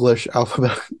English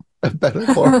alphabetical?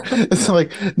 It's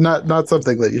like not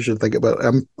something that you should think about.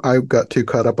 I got too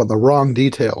caught up on the wrong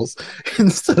details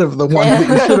instead of the one that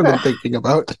you should have been thinking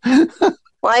about.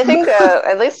 Well, I think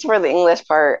at least for the English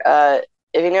part,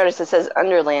 if you notice, it says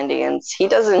Underlandians. He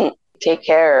doesn't take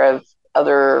care of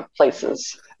other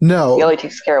places. No, he only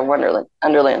takes care of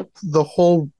Underland. The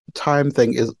whole time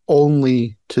thing is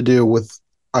only to do with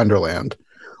Underland.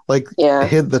 Like,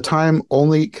 the time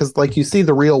only, because like you see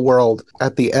the real world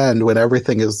at the end when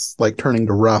everything is like turning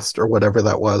to rust or whatever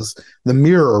that was. The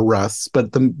mirror rusts,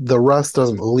 but the rust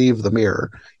doesn't leave the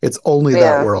mirror. It's only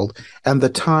that world. And the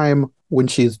time when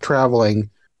she's traveling,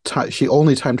 she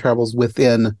only time travels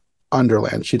within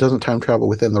Underland. She doesn't time travel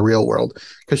within the real world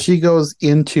because she goes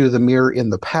into the mirror in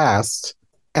the past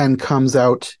and comes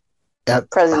out at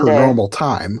present her day. Normal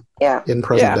time. Yeah. In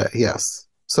present day, yes.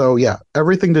 So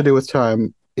everything to do with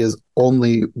time is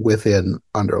only within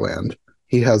Underland.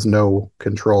 He has no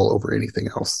control over anything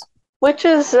else. Which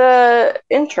is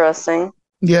interesting.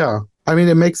 Yeah. I mean,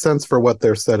 it makes sense for what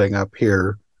they're setting up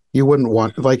here. You wouldn't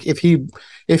want, like, if he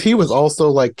was also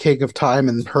like king of time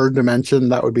in her dimension,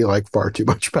 that would be like far too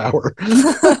much power.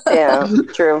 Yeah,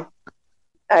 true.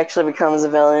 Actually becomes a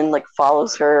villain, like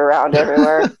follows her around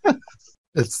everywhere.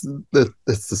 It's the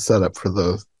setup for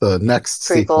the next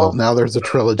sequel. Now there's a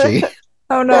trilogy.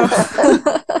 Oh no.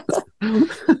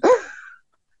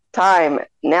 Time,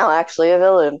 now actually a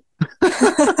villain.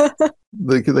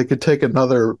 They could take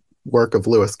another work of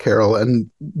Lewis Carroll and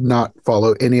not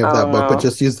follow any of that book, but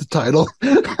just use the title.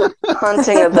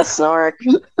 Hunting of the Snark.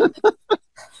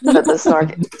 But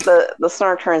the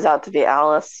Snark turns out to be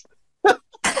Alice.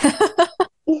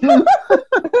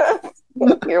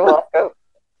 You're welcome.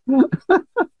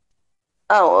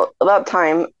 Oh, about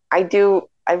time. I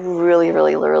really,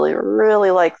 really, really,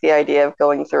 really like the idea of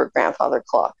going through a grandfather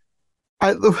clock.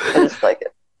 I just like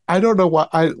it. I don't know why.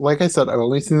 Like I said, I've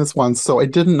only seen this once, so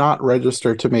it did not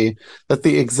register to me that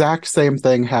the exact same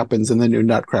thing happens in the new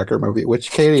Nutcracker movie,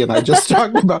 which Katie and I just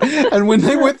talked about. And when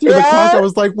they went through the clock, I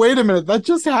was like, "Wait a minute, that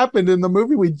just happened in the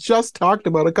movie we just talked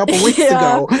about a couple weeks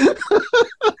ago."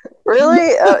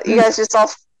 Really? You guys just saw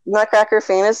Nutcracker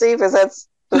Fantasy? Because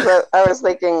I was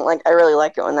thinking, like, I really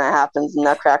like it when that happens in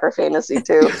Nutcracker Fantasy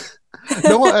too.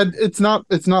 No, it's not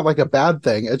like a bad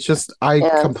thing. It's just I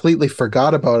completely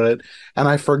forgot about it, and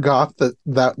I forgot that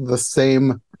the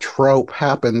same trope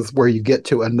happens where you get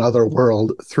to another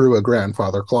world through a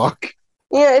grandfather clock.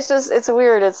 Yeah, it's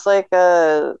weird. It's like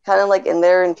kind of like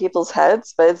in people's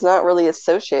heads, but it's not really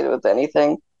associated with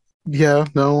anything. Yeah,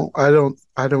 no, I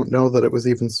don't know that it was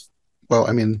even. Well,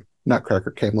 I mean,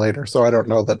 Nutcracker came later, so I don't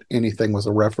know that anything was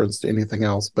a reference to anything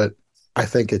else. But I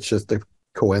think it's just a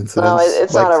coincidence. No,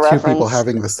 it's like not a reference. Two people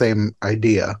having the same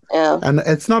idea. Yeah. And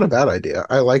it's not a bad idea.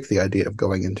 I like the idea of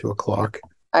going into a clock.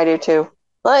 I do too.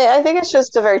 Well, I think it's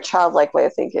just a very childlike way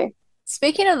of thinking.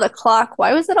 Speaking of the clock,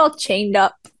 why was it all chained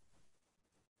up?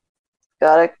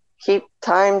 Gotta keep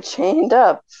time chained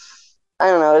up. I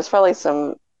don't know. There's probably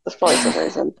some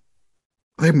reason.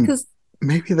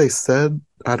 Maybe they said,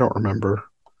 I don't remember.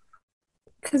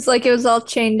 Because like it was all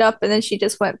chained up and then she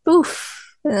just went poof.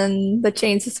 And then the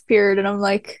chains disappeared, and I'm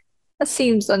like, that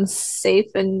seems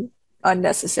unsafe and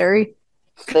unnecessary.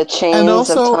 The chains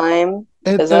of time.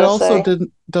 It also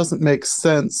doesn't make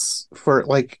sense for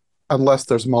unless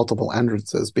there's multiple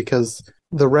entrances, because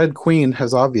the Red Queen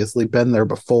has obviously been there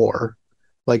before.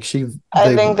 I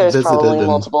think there's probably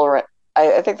multiple.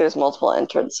 I think there's multiple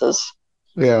entrances.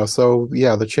 Yeah, so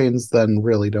the chains then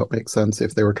really don't make sense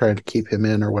if they were trying to keep him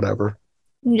in or whatever.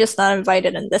 I'm just not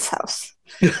invited in this house.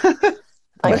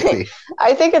 I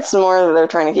think it's more that they're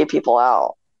trying to keep people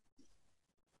out.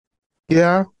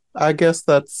 Yeah, I guess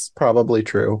that's probably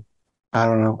true. I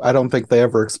don't know. I don't think they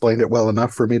ever explained it well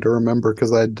enough for me to remember,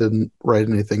 because I didn't write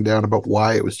anything down about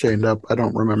why it was chained up. I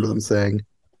don't remember them saying.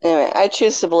 Anyway, I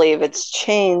choose to believe it's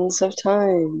chains of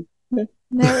time.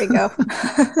 There we go.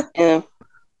 Yeah.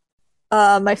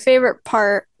 My favorite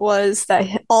part was that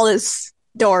all his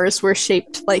doors were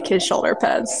shaped like his shoulder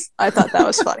pads. I thought that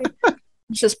was funny.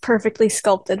 Just perfectly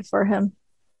sculpted for him.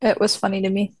 It was funny to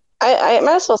me. I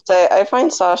might as well say I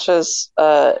find Sasha's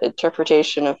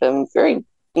interpretation of him very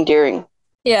endearing.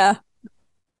 Yeah.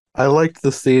 I liked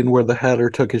the scene where the Hatter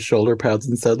took his shoulder pads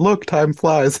and said, "Look, time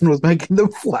flies," and was making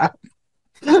them flap.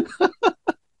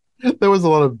 There was a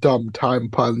lot of dumb time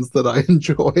puns that I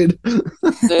enjoyed.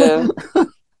 Yeah.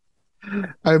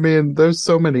 I mean, there's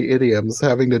so many idioms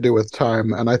having to do with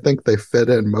time, and I think they fit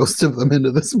in most of them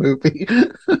into this movie.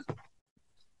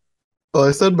 Well,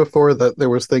 I said before that there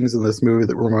was things in this movie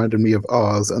that reminded me of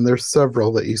Oz, and there's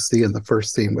several that you see in the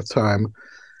first scene with time.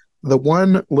 The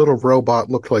one little robot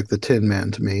looked like the Tin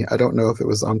Man to me. I don't know if it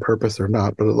was on purpose or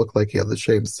not, but it looked like he had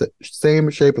the same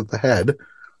shape of the head.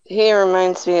 He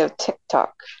reminds me of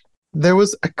TikTok. There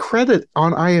was a credit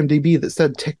on IMDb that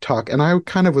said TikTok, and I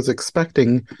kind of was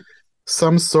expecting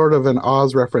some sort of an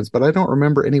Oz reference, but I don't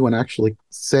remember anyone actually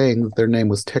saying that their name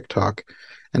was TikTok.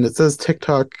 And it says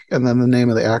TikTok and then the name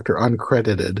of the actor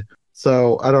uncredited.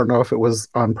 So I don't know if it was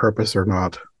on purpose or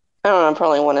not. I don't know,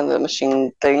 probably one of the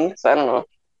machine things. I don't know.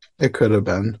 It could have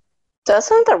been.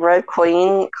 Doesn't the Red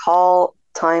Queen call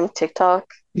time TikTok?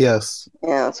 Yes.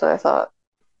 Yeah, that's what I thought.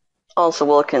 Also,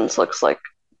 Wilkins looks like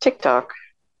TikTok.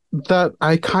 That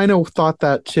I kind of thought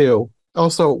that too.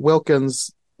 Also,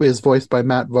 Wilkins is voiced by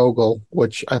Matt Vogel,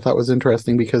 which I thought was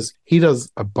interesting because he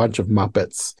does a bunch of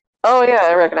Muppets. Oh yeah,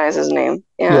 I recognize his name.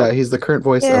 Yeah, he's the current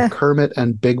voice of Kermit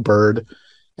and Big Bird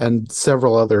and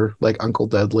several other, like Uncle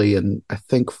Deadly and I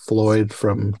think Floyd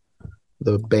from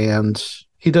the band.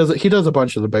 He does a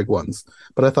bunch of the big ones,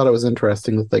 but I thought it was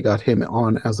interesting that they got him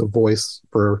on as a voice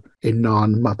for a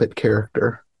non-Muppet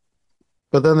character.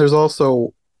 But then there's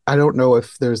also, I don't know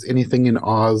if there's anything in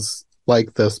Oz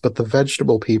like this, but the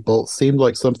vegetable people seemed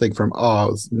like something from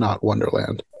Oz, not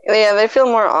Wonderland. Yeah, they feel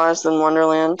more Oz than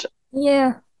Wonderland.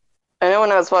 Yeah. I know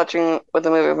when I was watching with the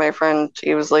movie with my friend,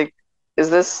 he was like, "Is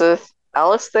this a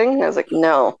Alice thing?" I was like,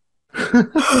 "No."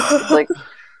 Like,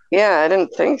 yeah, I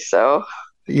didn't think so.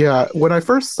 Yeah, when I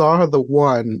first saw the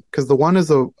one, because the one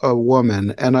is a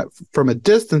woman, and from a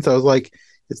distance, I was like,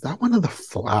 is that one of the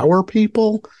flower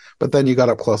people? But then you got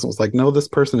up close and was like, no, this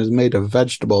person is made of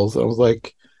vegetables. I was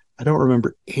like, I don't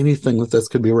remember anything that this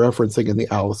could be referencing in the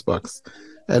Alice books.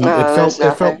 And No, there's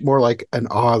it felt nothing. more like an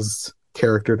Oz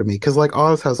character to me. Because like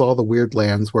Oz has all the weird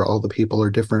lands where all the people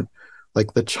are different,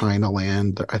 like the China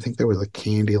land. I think there was a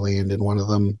Candy land in one of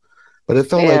them. But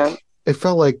Yeah. it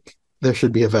felt like there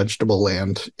should be a vegetable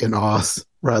land in Oz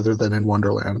rather than in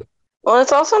Wonderland. Well,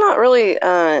 it's also not really,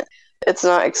 it's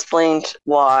not explained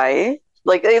why.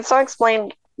 Like, it's not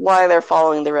explained why they're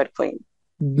following the Red Queen.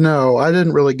 No, I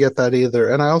didn't really get that either.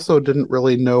 And I also didn't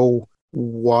really know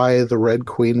why the Red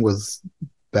Queen was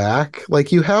back.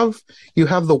 Like you have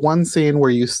the one scene where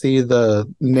you see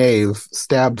the knave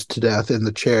stabbed to death in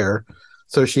the chair.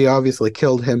 So she obviously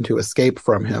killed him to escape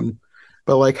from him.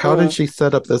 But like how did Mm. she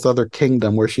set up this other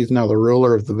kingdom where she's now the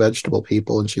ruler of the vegetable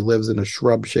people and she lives in a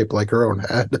shrub shaped like her own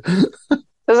head?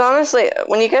 Because honestly,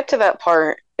 when you get to that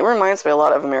part, it reminds me a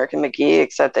lot of American McGee,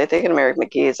 except I think an American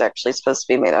McGee is actually supposed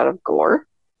to be made out of gore.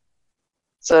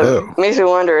 So it Oh. makes me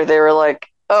wonder, they were like,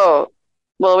 oh,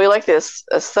 well, we like this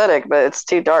aesthetic, but it's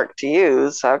too dark to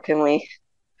use. How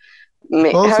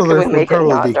Also, can there we would make it probably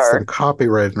not be some dark?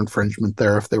 copyright infringement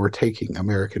there if they were taking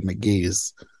American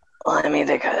McGee's. Well, I mean,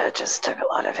 they could have just took a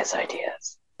lot of his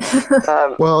ideas.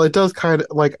 Um, Well, it does kind of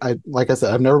like I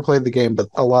said, I've never played the game, but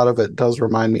a lot of it does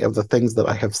remind me of the things that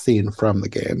I have seen from the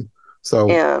game. So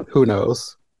yeah. who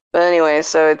knows? But anyway,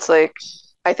 so it's like,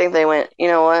 I think they went, you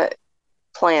know what?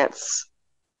 Plants,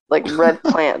 like red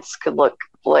plants, could look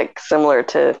like similar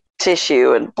to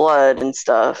tissue and blood and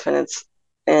stuff.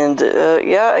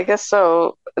 Yeah, I guess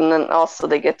so. And then also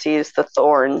they get to use the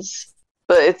thorns.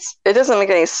 But it doesn't make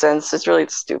any sense. It's really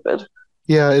stupid.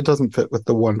 Yeah, it doesn't fit with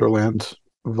the Wonderland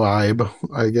vibe,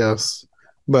 I guess.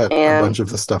 But a And bunch of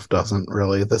the stuff doesn't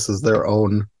really. This is their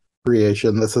own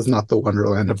creation. This is not the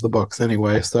Wonderland of the books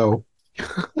anyway, so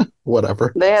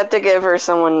whatever. they had to give her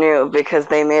someone new because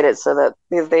they had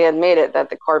made it that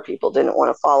the car people didn't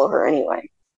want to follow her anyway.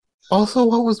 Also,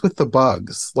 what was with the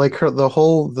bugs? Like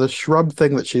the shrub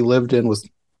thing that she lived in was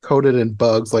coated in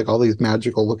bugs, like all these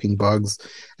magical looking bugs.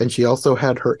 And she also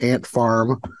had her ant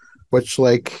farm, which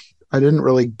like I didn't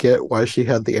really get why she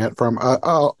had the ant farm.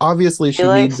 Obviously She she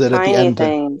needs likes it at the tiny end to,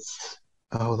 things.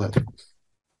 oh, that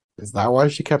is that why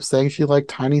she kept saying she liked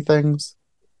tiny things?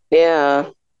 Yeah.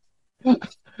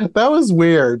 That was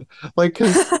weird. Like,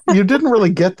 because you didn't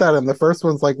really get that in the first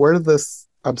one's like, where did this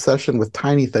obsession with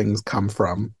tiny things come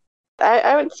from?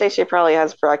 I would say she probably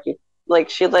has like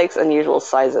she likes unusual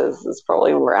sizes is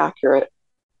probably more accurate.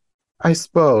 I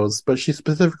suppose, but she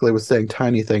specifically was saying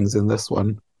tiny things in this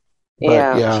one. But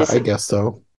Yeah, yeah, she's I guess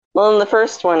so. well in the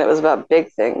first one it was about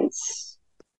big things.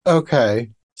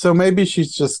 Okay. So maybe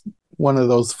she's just one of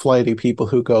those flighty people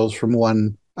who goes from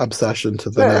one obsession to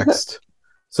the next.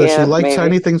 So she Yeah, liked maybe.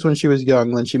 tiny things when she was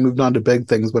young, then she moved on to big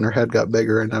things when her head got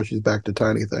bigger, and now she's back to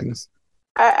tiny things.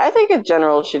 I think in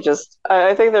general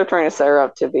I think they're trying to set her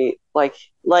up to be like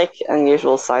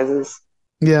unusual sizes.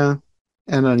 Yeah.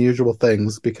 And unusual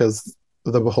things because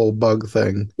of the whole bug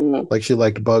thing. Mm-hmm. Like she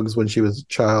liked bugs when she was a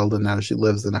child, and now she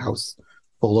lives in a house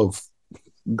full of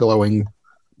glowing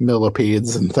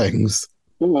millipedes and things.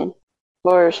 Mm-hmm.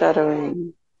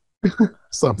 Foreshadowing.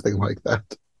 Something like that.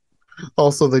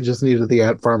 Also, they just needed the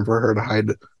ant farm for her to hide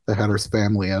the Hatter's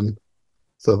family in.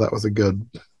 So that was a good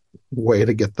way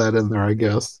to get that in there, I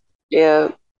guess. Yeah.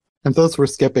 And those were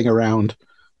skipping around.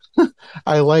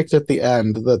 I liked at the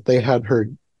end that they had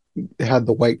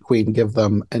the White Queen give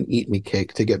them an eat me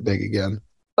cake to get big again.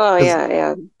 Oh Because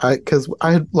yeah,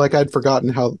 yeah. I'd forgotten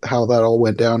how that all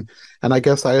went down, and I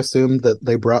guess I assumed that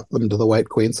they brought them to the White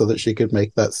Queen so that she could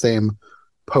make that same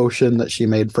potion that she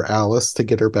made for Alice to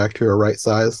get her back to her right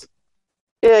size.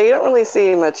 Yeah, you don't really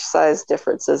see much size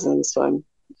differences in this one.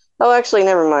 Oh, actually,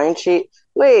 never mind. She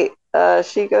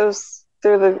goes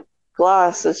through the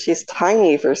glass and she's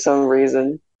tiny for some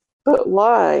reason. But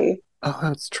why? Oh,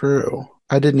 that's true.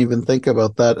 I didn't even think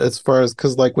about that as far as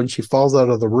because like when she falls out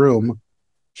of the room,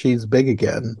 she's big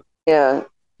again. Yeah,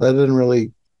 That didn't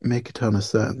really make a ton of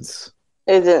sense.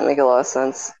 it didn't make a lot of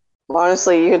sense.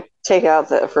 Honestly, you could take out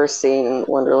that first scene in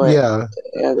Wonderland Yeah,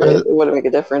 and I it wouldn't make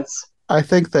a difference. I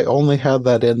think they only had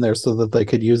that in there so that they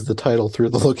could use the title through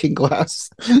the looking glass.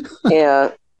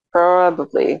 Yeah,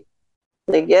 probably.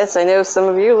 Like, yes, I know some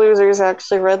of you losers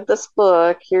actually read this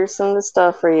book. Here's some of the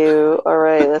stuff for you. All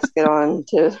right, let's get on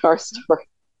to our story.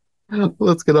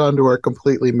 Let's get on to our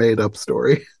completely made up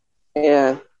story.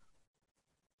 Yeah.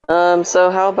 So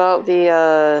how about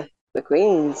the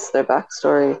queens, their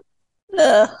backstory?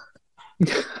 Ugh.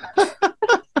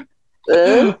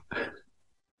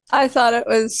 I thought it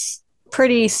was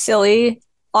pretty silly,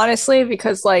 honestly,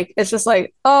 because like it's just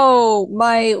like, oh,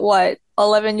 my what,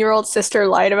 11-year-old sister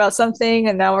lied about something,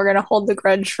 and now we're gonna hold the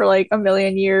grudge for like a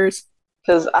million years.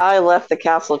 Because I left the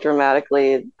castle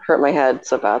dramatically, it hurt my head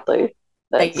so badly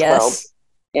that I it swelled. guess.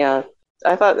 Yeah.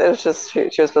 I thought it was just she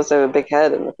was supposed to have a big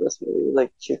head in the first movie.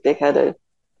 Like she's big headed.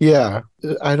 Yeah,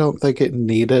 I don't think it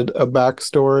needed a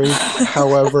backstory.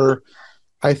 However,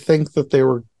 I think that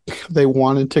they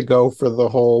wanted to go for the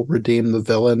whole redeem the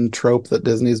villain trope that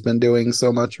Disney's been doing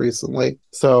so much recently.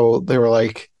 So they were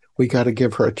like, we got to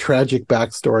give her a tragic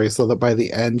backstory so that by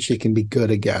the end she can be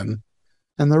good again.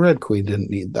 And the Red Queen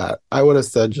didn't need that. I would have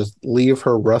said just leave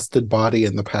her rusted body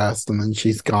in the past and then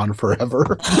she's gone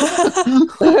forever.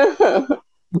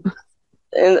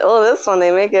 And this one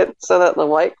they make it so that the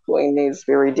White Queen needs to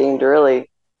be redeemed. Really,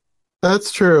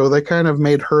 That's true. They kind of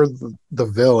made her the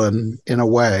villain in a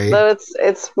way. so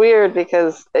it's weird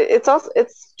because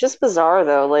it's just bizarre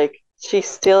though. Like she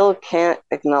still can't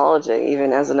acknowledge it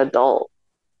even as an adult.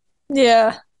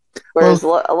 Yeah. Whereas a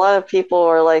lot of people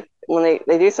are like when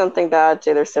they do something bad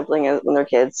to their sibling when they're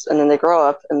kids, and then they grow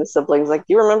up, and the sibling's like,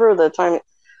 "Do you remember the time?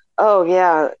 Oh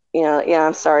yeah, yeah.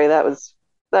 I'm sorry. That was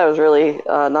really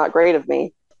not great of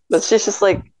me." But she's just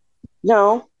like,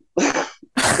 "No."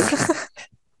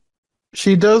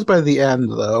 She does by the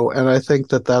end, though, and I think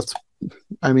that's,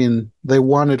 I mean, they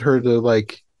wanted her to,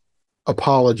 like,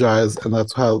 apologize, and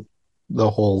that's how the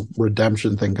whole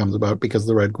redemption thing comes about, because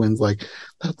the Red Queen's like,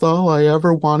 that's all I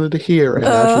ever wanted to hear, and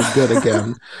now she's good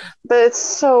again. But it's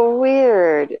so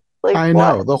weird. Like, I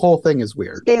know, the whole thing is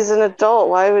weird. She's an adult.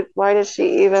 Why does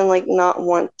she even, like, not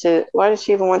want to, why does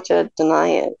she even want to deny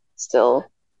it still?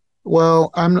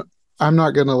 Well, I'm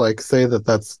not gonna like say that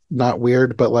that's not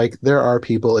weird, but like there are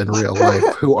people in real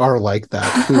life who are like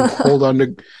that, who hold on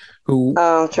to, who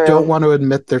don't want to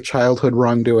admit their childhood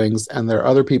wrongdoings, and there are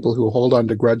other people who hold on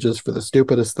to grudges for the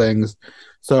stupidest things.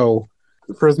 So,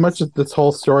 for as much as this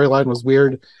whole storyline was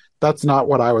weird, that's not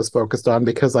what I was focused on,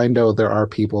 because I know there are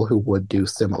people who would do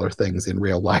similar things in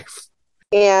real life.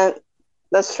 Yeah,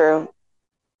 that's true.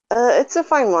 It's a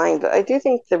fine line, but I do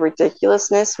think the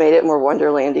ridiculousness made it more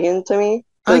Wonderlandian to me.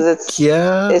 Because it's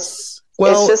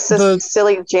just this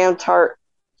silly jam tart,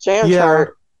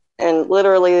 and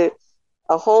literally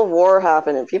a whole war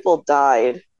happened and people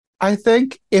died. I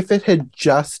think if it had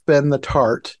just been the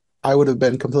tart, I would have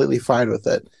been completely fine with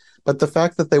it. But the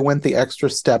fact that they went the extra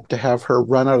step to have her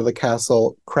run out of the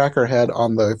castle, crack her head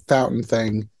on the fountain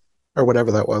thing, or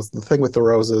whatever that was, the thing with the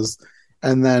roses,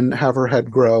 and then have her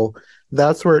head grow,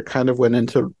 that's where it kind of went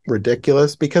into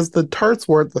ridiculous, because the tarts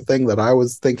weren't the thing that I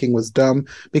was thinking was dumb,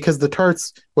 because the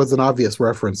tarts was an obvious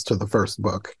reference to the first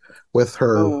book with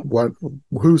her,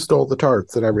 who stole the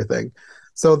tarts and everything.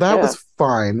 So that was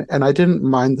fine, and I didn't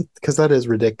mind, because that is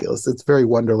ridiculous. It's very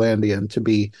Wonderlandian to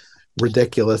be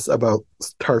ridiculous about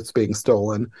tarts being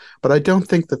stolen, but I don't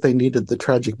think that they needed the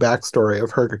tragic backstory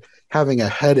of her having a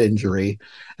head injury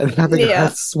and having her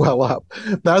head swell up.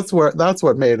 That's what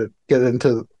made it get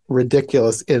into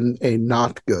ridiculous in a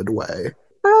not good way.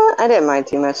 I didn't mind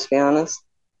too much, to be honest.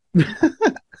 So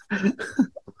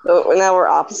now we're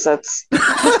opposites.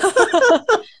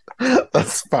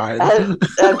 That's fine. I'm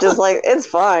just like, it's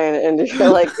fine, and you're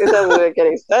like, it doesn't make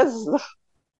any sense.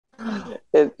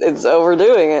 It's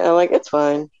overdoing it. I'm like, it's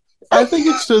fine. I think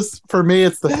it's just, for me,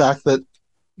 it's the fact that,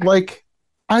 like,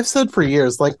 I've said for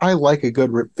years, like, I like a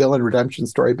good villain redemption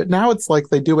story, but now it's like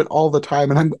they do it all the time,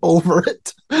 and I'm over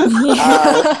it.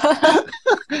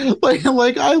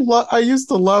 I used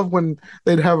to love when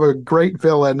they'd have a great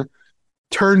villain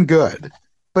turn good,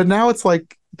 but now it's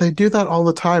like they do that all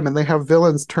the time, and they have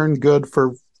villains turn good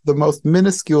for the most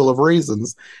minuscule of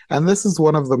reasons, and this is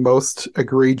one of the most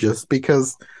egregious,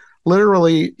 because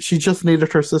literally she just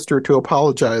needed her sister to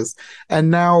apologize,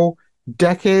 and now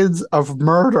decades of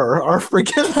murder are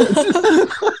forgiven.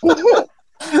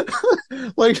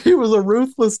 Like, she was a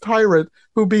ruthless tyrant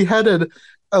who beheaded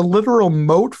a literal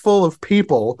moat full of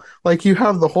people. Like, you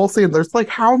have the whole scene, there's like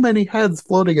how many heads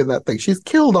floating in that thing? She's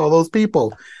killed all those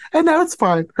people, and now it's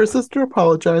fine. Her sister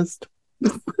apologized.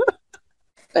 And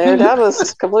her dad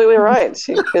was completely right.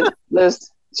 She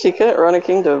couldn't run a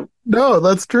kingdom. No,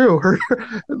 that's true.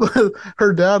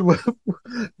 Her dad,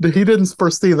 he didn't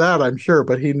foresee that, I'm sure,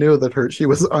 but he knew that she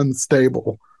was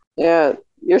unstable. Yeah,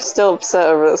 you're still upset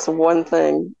over this one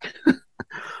thing.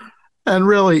 And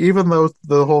really, even though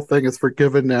the whole thing is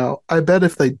forgiven now, I bet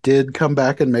if they did come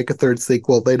back and make a third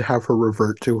sequel, they'd have her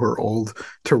revert to her old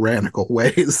tyrannical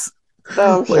ways.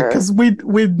 Oh, I'm sure. Because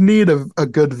we'd need a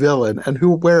good villain, and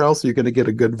where else are you going to get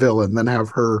a good villain than have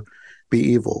her be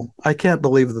evil? I can't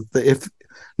believe that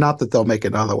not that they'll make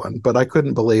another one, but I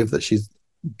couldn't believe that she's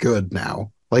good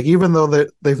now. Like, even though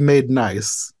they've made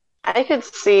nice. I could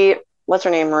see what's her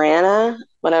name, Miranda,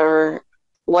 whatever,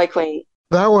 White Queen.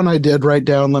 That one I did write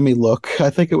down. Let me look. I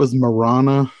think it was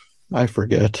Marana. I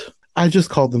forget. I just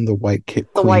called them the The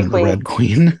Queen White and the Queen. Red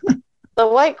Queen. The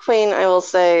White Queen, I will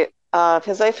say,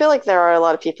 because I feel like there are a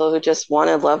lot of people who just want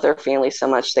to love their family so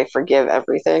much they forgive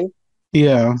everything.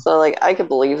 Yeah. So, like, I could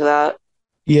believe that.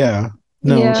 Yeah.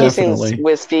 No, Yeah. She seems definitely.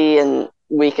 wispy and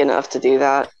weak enough to do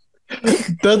that.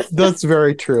 That's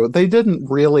very true. They didn't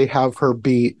really have her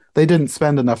be, they didn't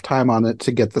spend enough time on it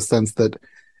to get the sense that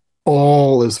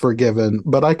all is forgiven,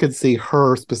 but I could see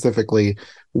her specifically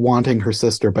wanting her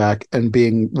sister back and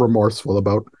being remorseful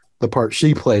about the part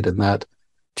she played in that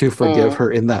to forgive Mm.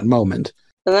 her in that moment.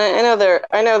 And I know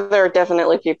there are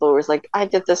definitely people who was like, I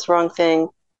did this wrong thing,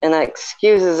 and that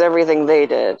excuses everything they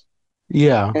did.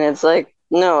 Yeah. And it's like,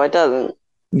 no, it doesn't.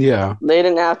 Yeah. They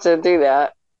didn't have to do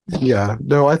that. Yeah.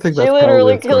 No, I think She that's probably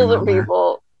literally what's going killed on there.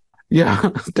 people. Yeah.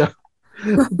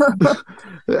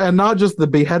 And not just the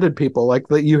beheaded people, like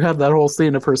that you have that whole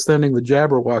scene of her sending the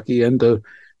Jabberwocky in to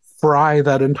fry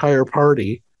that entire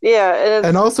party. Yeah, and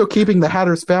And it's also keeping the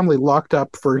Hatter's family locked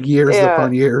up for years yeah.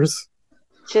 upon years.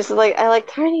 She's like, I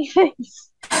like tiny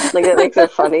things. Like it makes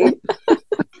it funny.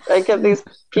 I kept these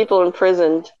people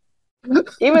imprisoned.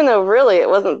 Even though really it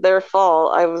wasn't their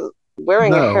fault. I was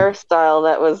wearing a No. hairstyle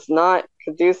that was not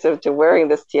conducive to wearing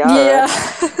this tiara.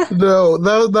 Yeah. No,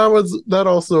 that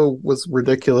also was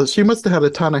ridiculous. She must have had a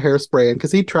ton of hairspray in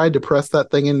because he tried to press that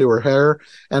thing into her hair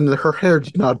and her hair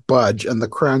did not budge and the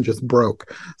crown just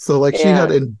broke. So like she had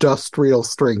Yeah. industrial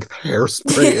strength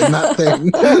hairspray in that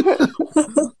thing.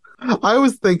 I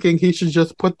was thinking he should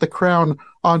just put the crown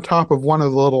on top of one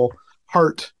of the little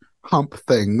heart hump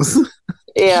things.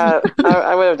 Yeah,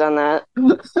 I would have done that.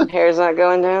 Hair's not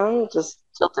going down, just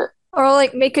tilt it. Or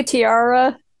like make a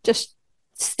tiara, just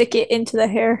stick it into the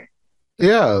hair.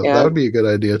 Yeah, that Yeah. would be a good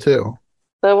idea too.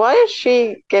 So why is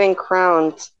she getting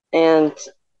crowned and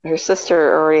her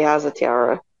sister already has a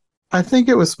tiara? I think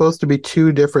it was supposed to be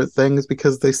two different things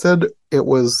because they said it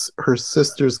was her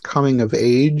sister's coming of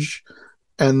age,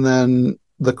 and then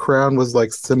the crown was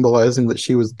like symbolizing that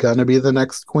she was gonna be the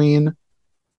next queen.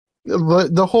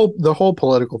 The whole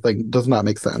political thing does not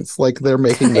make sense. Like they're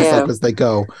making this Yeah. up as they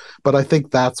go, but I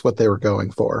think that's what they were going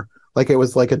for. Like it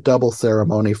was like a double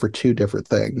ceremony for two different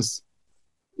things.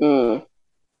 Mm.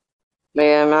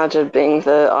 May I imagine being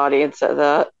the audience at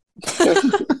that?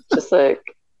 Just like,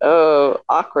 oh,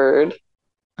 awkward.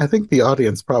 I think the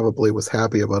audience probably was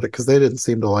happy about it because they didn't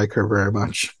seem to like her very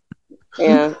much.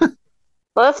 Yeah.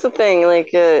 Well, that's the thing.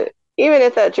 Like, even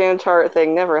if that Jan Tart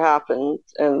thing never happened,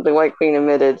 and the White Queen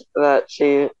admitted that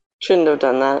she shouldn't have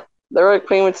done that, the White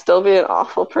Queen would still be an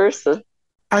awful person.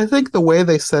 I think the way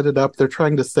they set it up, they're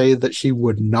trying to say that she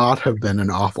would not have been an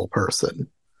awful person.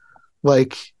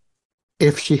 Like,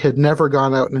 if she had never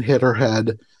gone out and hit her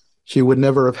head, she would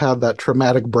never have had that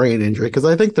traumatic brain injury. Because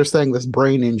I think they're saying this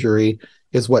brain injury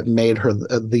is what made her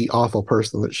the awful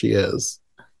person that she is.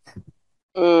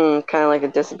 Kind of like a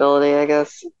disability, I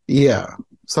guess. Yeah,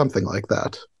 something like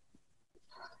that.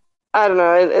 I don't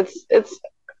know. It's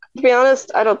to be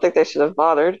honest, I don't think they should have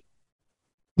bothered.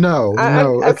 No,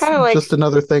 no, I'm it's kind of like, just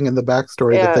another thing in the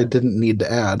backstory that yeah, they didn't need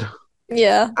to add.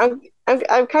 Yeah. I'm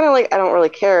kind of like, I don't really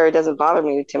care. It doesn't bother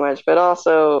me too much, but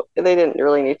also they didn't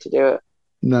really need to do it.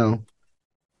 No.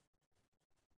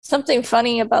 Something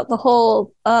funny about the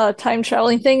whole time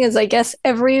traveling thing is I guess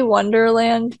every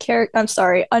Underland character,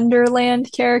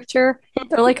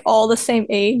 they're like all the same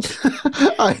age.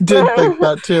 I did think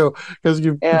that too, because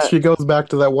Yeah, she goes back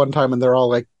to that one time and they're all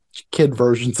like kid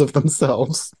versions of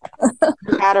themselves.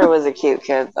 Hatter was a cute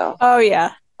kid, though. Oh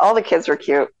yeah. All the kids were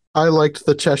cute. I liked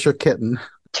the Cheshire Kitten.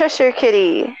 Cheshire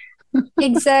Kitty.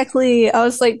 Exactly. I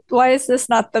was like, why is this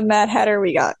not the Mad Hatter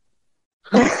we got?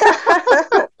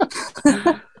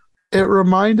 It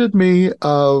reminded me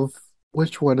of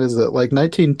which one is it? Like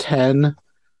 1910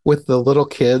 with the little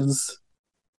kids.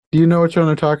 Do you know which one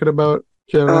I'm talking about,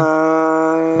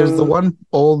 Jenna? There's the one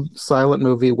old silent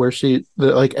movie where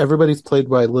like everybody's played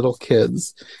by little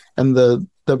kids, and the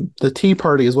tea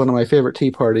party is one of my favorite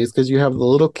tea parties because you have the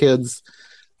little kids,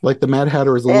 like the Mad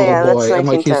Hatter is a little boy, and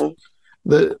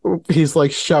like he's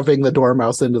like shoving the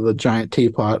dormouse into the giant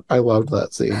teapot. I loved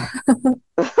that scene.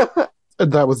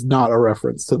 That was not a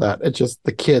reference to that. It just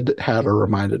the kid Hatter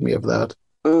reminded me of that.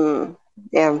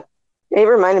 Yeah, it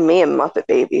reminded me of Muppet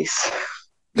Babies.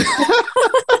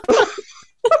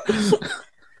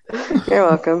 You're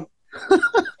welcome.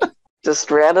 Just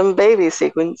random baby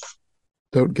sequence.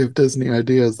 Don't give Disney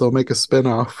ideas. They'll make a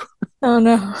spin-off. Oh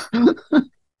no.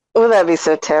 Would that be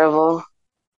so terrible?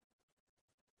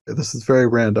 This is very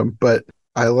random, but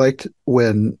I liked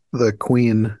when the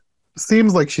queen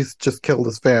seems like she's just killed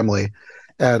his family,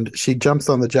 and she jumps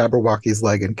on the Jabberwocky's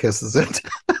leg and kisses it.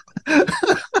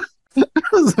 It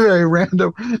was very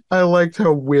random. I liked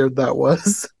how weird that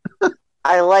was.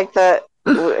 I like that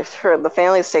the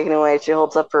family's taken away. She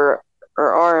holds up her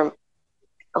arm,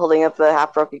 holding up the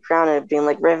half broken crown and being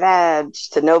like revenge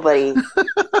to nobody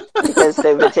because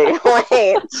they've been taken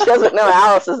away. She doesn't know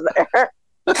Alice is there.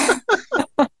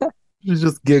 She's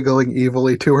just giggling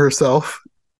evilly to herself.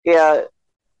 Yeah.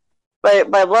 By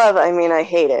love, I mean I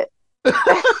hate it.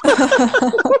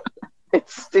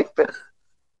 It's stupid.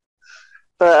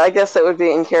 But I guess it would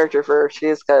be in character for her. She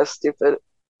is kind of stupid.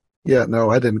 Yeah,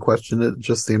 no, I didn't question it. It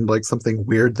just seemed like something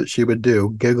weird that she would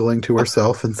do, giggling to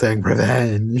herself and saying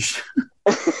revenge.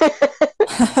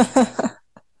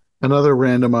 Another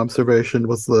random observation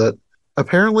was that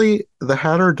apparently the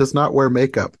Hatter does not wear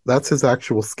makeup. That's his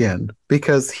actual skin,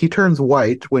 because he turns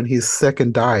white when he's sick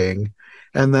and dying.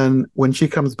 And then when she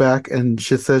comes back and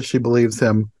she says she believes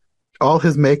him, all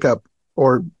his makeup,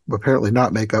 or apparently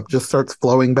not makeup, just starts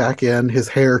flowing back in. His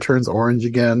hair turns orange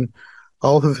again.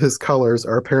 All of his colors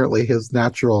are apparently his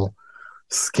natural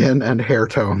skin and hair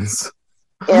tones.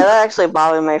 Yeah, that actually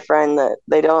bothered my friend that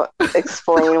they don't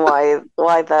explain why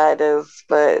that is,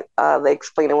 but they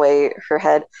explain away her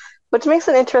head, which makes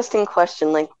an interesting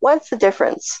question. Like, what's the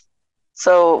difference?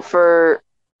 So for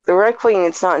the Red Queen,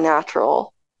 it's not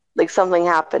natural. Like something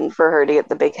happened for her to get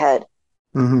the big head,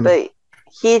 but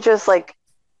he just like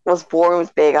was born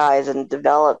with big eyes and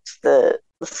developed the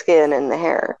skin and the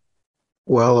hair.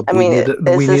 Well, we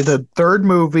need a third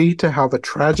movie to have a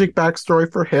tragic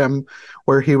backstory for him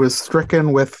where he was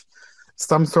stricken with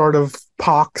some sort of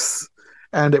pox,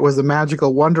 and it was a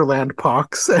magical Wonderland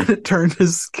pox, and it turned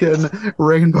his skin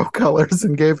rainbow colors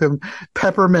and gave him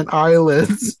peppermint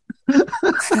eyelids.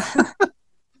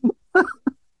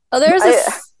 Oh,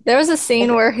 there was a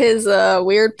scene where his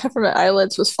weird peppermint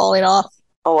eyelids was falling off.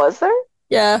 Oh, was there?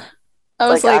 Yeah. I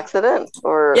was like accident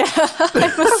or yeah,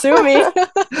 I'm assuming.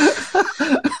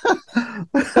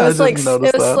 It was like it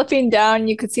was slipping down.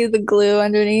 You could see the glue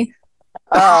underneath.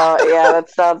 Oh yeah, that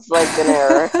sounds like an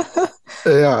error.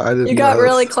 Yeah, I didn't. You got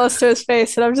really close to his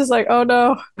face, and I'm just like, oh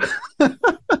no.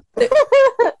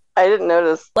 I didn't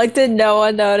notice. Like, did no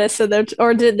one notice?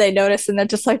 Or did they notice? And they're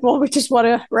just like, well, we just want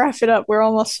to wrap it up. We're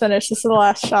almost finished. This is the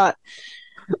last shot.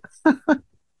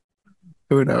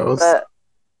 Who knows? But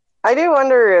I do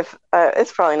wonder if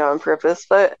it's probably not on purpose,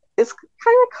 but it's kind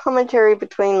of a commentary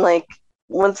between like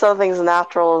when something's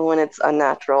natural and when it's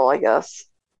unnatural, I guess.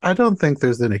 I don't think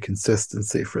there's any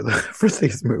consistency for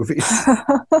these movies.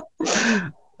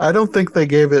 I don't think they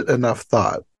gave it enough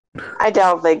thought. I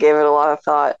doubt they gave it a lot of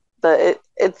thought, but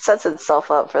it sets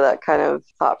itself up for that kind of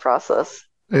thought process.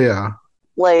 Yeah.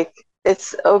 Like,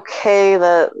 it's okay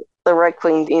that the Red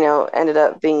Queen, ended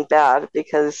up being bad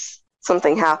because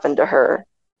something happened to her.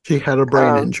 She had a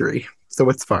brain injury, so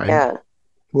it's fine. Yeah.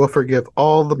 We'll forgive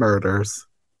all the murders.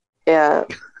 Yeah.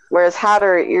 Whereas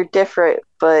Hatter, you're different,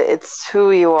 but it's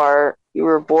who you are. You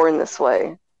were born this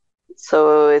way.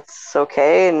 So it's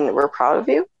okay, and we're proud of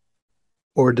you.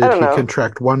 Or did he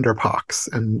contract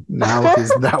Wonderpox, and now he's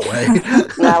that way?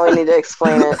 Now we need to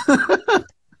explain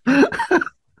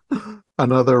it.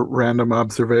 Another random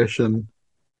observation.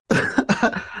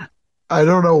 I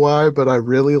don't know why, but I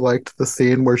really liked the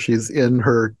scene where she's in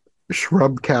her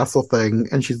shrub castle thing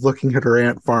and she's looking at her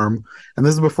ant farm. And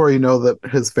this is before you know that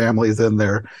his family's in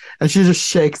there. And she just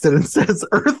shakes it and says,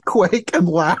 "Earthquake," and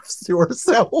laughs to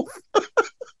herself.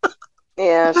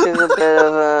 Yeah, she's a bit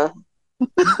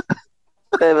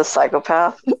of a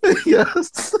psychopath.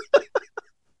 Yes.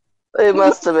 It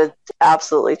must have been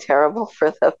absolutely terrible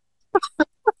for them.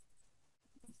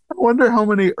 I wonder how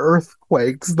many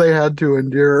earthquakes they had to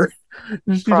endure.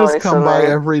 Did she Probably just come by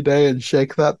every day and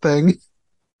shake that thing?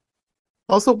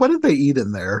 Also, what did they eat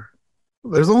in there?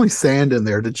 There's only sand in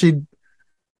there. Did she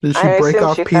break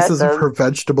off pieces of her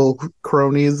vegetable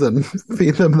cronies and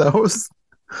feed them those?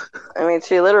 I mean,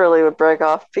 she literally would break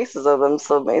off pieces of them,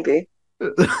 so maybe.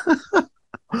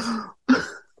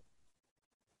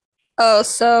 Oh,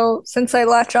 so since I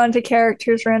latch on to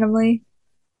characters randomly,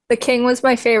 the king was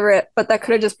my favorite, but that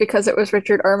could have just because it was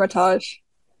Richard Armitage.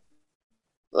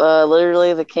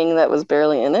 Literally the king that was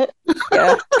barely in it.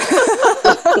 Yeah.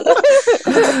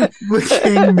 The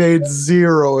king made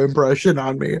zero impression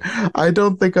on me. I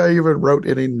don't think I even wrote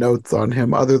any notes on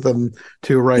him other than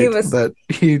to write that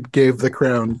he gave the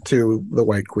crown to the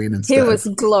White Queen instead. He was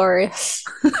glorious.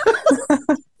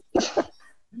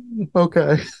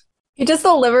 Okay. He just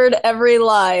delivered every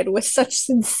line with such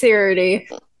sincerity.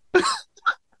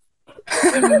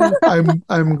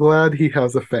 I'm glad he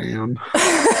has a fan.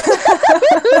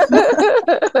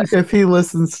 If he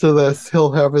listens to this,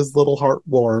 he'll have his little heart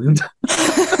warmed.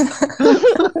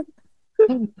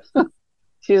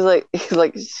 He's like,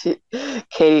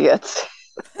 Katie gets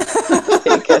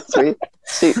me.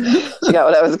 She got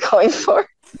what I was going for.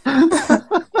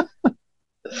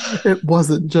 It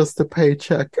wasn't just a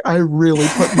paycheck. I really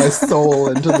put my soul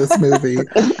into this movie.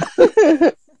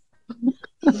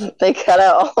 They cut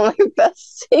out all my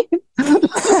best scenes.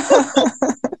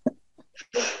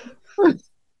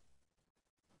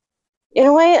 In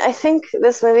a way, I think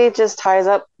this movie just ties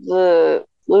up the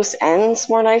loose ends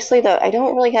more nicely, that I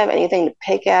don't really have anything to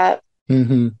pick at.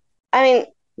 Mm-hmm. I mean,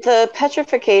 the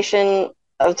petrification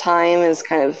of time is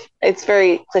it's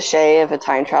very cliche of a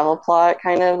time travel plot,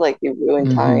 kind of like you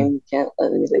ruin time, you can't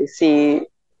let anybody see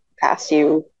past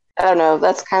you. I don't know,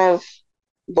 that's kind of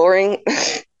boring.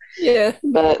 Yeah.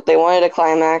 But they wanted a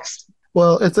climax.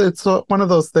 Well, it's one of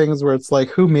those things where it's like,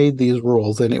 who made these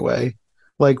rules anyway?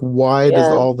 Like, why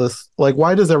does all this, like,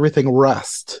 why does everything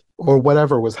rest? Or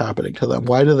whatever was happening to them?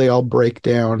 Why do they all break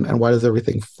down, and why does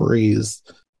everything freeze?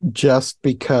 Just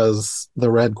because the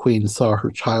Red Queen saw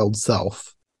her child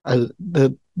self.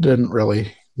 That didn't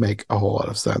really make a whole lot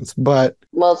of sense. But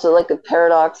well, it's like a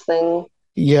paradox thing.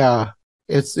 Yeah,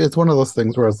 it's one of those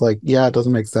things where it's like, yeah, it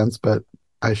doesn't make sense, but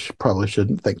I probably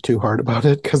shouldn't think too hard about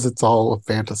it because it's all a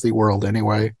fantasy world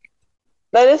anyway.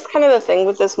 That is kind of the thing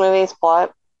with this movie's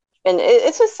plot. And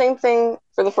it's the same thing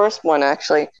for the first one,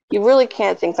 actually. You really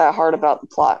can't think that hard about the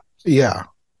plot. Yeah.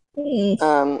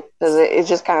 Because it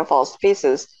just kind of falls to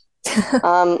pieces.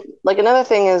 Like, another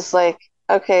thing is, like,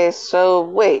 okay, so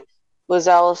wait, was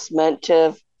Alice meant to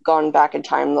have gone back in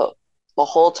time the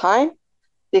whole time?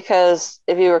 Because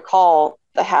if you recall,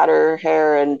 the Hatter,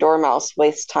 Hare, and Dormouse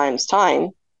waste time's time.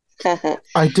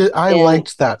 I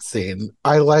liked that scene.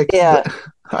 I liked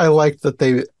that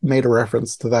they made a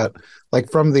reference to that. Like,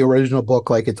 from the original book,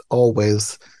 like, it's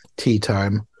always tea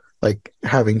time. Like,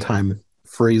 having time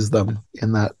freeze them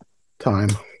in that time.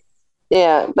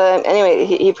 Yeah, but anyway,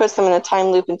 he puts them in a time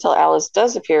loop until Alice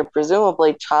does appear,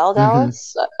 presumably child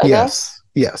Alice, I guess?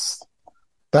 Yes.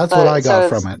 That's what I got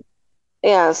from it.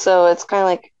 Yeah, so it's kind of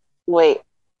like, wait,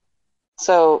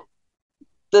 so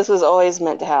this was always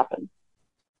meant to happen.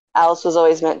 Alice was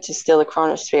always meant to steal the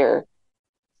chronosphere.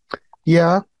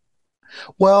 Yeah.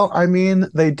 Well, I mean,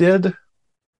 they did,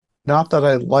 not that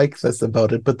I like this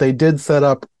about it, but they did set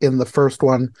up in the first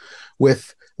one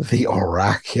with the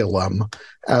Oraculum,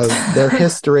 as their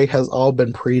history has all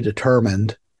been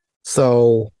predetermined.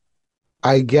 So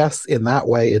I guess in that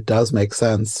way it does make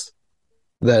sense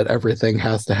that everything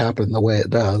has to happen the way it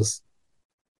does.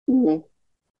 Mm-hmm.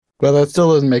 But that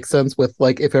still doesn't make sense with,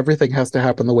 like, if everything has to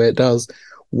happen the way it does,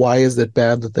 why is it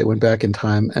bad that they went back in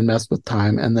time and messed with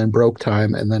time and then broke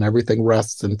time and then everything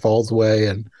rests and falls away?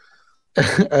 And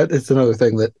it's another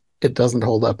thing that it doesn't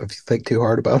hold up if you think too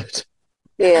hard about it.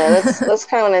 Yeah, that's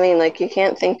kind of what I mean. Like, you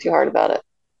can't think too hard about it.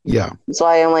 Yeah. That's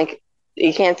why I'm like,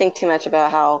 you can't think too much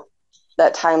about how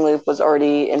that time loop was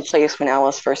already in place when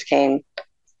Alice first came.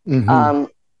 Mm-hmm.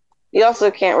 You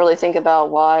also can't really think about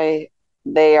why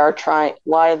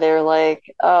they're like,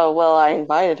 oh, well, I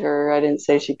invited her. I didn't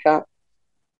say she'd come.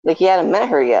 Like, he hadn't met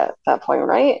her yet at that point,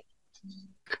 right?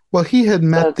 Well, he had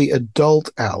met the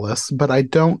adult Alice, but I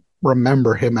don't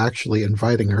remember him actually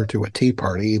inviting her to a tea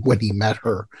party when he met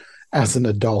her as an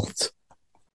adult.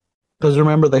 Because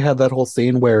remember, they had that whole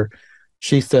scene where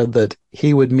she said that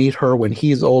he would meet her when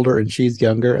he's older and she's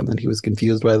younger, and then he was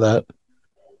confused by that.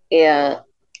 Yeah.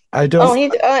 I don't.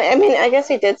 I mean, I guess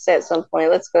he did say at some point,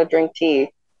 "Let's go drink tea,"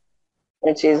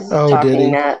 when she's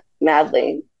talking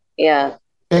madly. Yeah.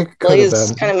 It could have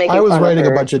been. Kind of making I was writing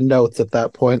a bunch of notes at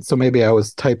that point, so maybe I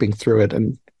was typing through it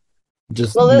and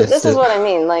just. Well, this is what I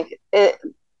mean. Like,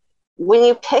 when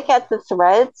you pick at the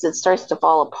threads, it starts to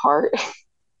fall apart.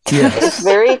 Yes. It's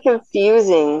very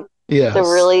confusing to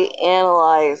really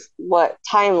analyze what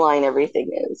timeline everything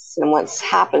is and what's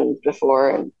happened before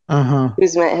and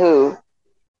who's met who.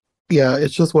 Yeah,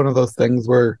 it's just one of those things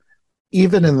where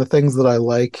even in the things that I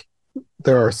like,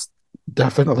 there are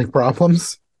definitely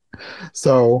problems.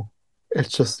 So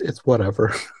it's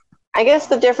whatever. I guess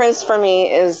the difference for me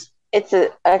is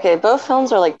both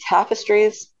films are like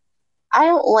tapestries. I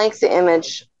don't like the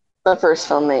image the first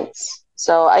film makes.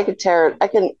 So I could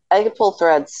pull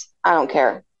threads. I don't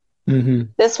care.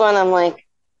 Mm-hmm. This one, I'm like,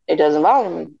 it doesn't bother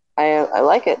me. I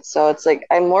like it. So it's like,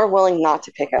 I'm more willing not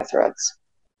to pick at threads.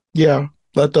 Yeah,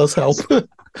 that does help.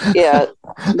 Yeah,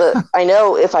 but I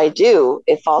know if I do,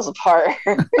 it falls apart.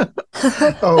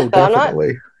 Oh,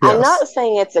 definitely. I'm not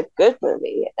saying it's a good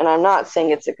movie, and I'm not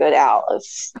saying it's a good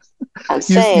Alice. I'm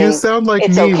saying you sound like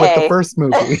me with the first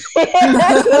movie.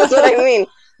 That's what I mean.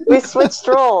 We switched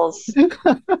roles.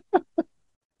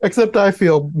 Except I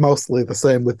feel mostly the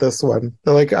same with this one.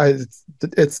 Like it's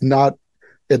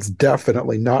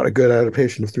definitely not a good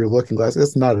adaptation of Through the Looking Glass.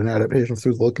 It's not an adaptation of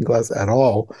Through the Looking Glass at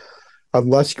all,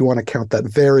 unless you want to count that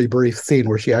very brief scene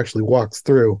where she actually walks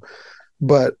through.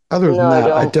 But other than No, I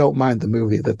that, I don't. don't mind the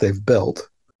movie that they've built.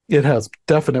 It has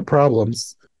definite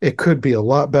problems. It could be a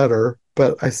lot better,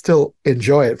 but I still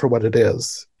enjoy it for what it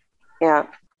is. Yeah.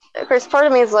 Of course, part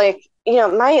of me is like,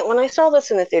 when I saw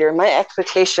this in the theater, my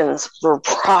expectations were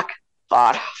rock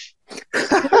bottom.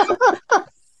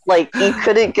 Like, you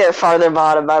couldn't get farther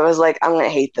bottom. I was like, I'm gonna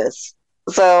hate this.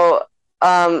 So,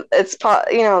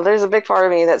 there's a big part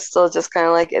of me that's still just kind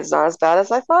of like, it's not as bad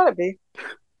as I thought it'd be.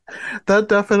 That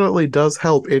definitely does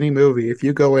help any movie. If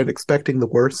you go in expecting the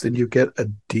worst and you get a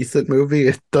decent movie,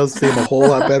 it does seem a whole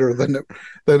lot better than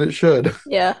it should.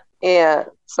 Yeah. Yeah.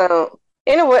 So,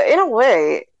 in a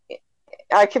way,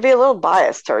 I could be a little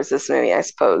biased towards this movie, I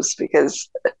suppose, because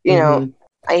I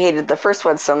hated the first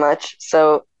one so much.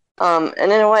 So, and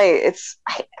in a way, it's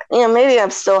maybe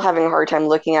I'm still having a hard time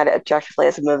looking at it objectively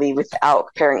as a movie without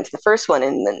comparing it to the first one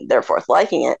and then therefore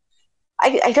liking it.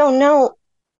 I don't know.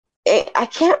 I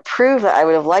can't prove that I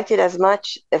would have liked it as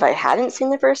much if I hadn't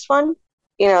seen the first one.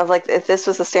 If this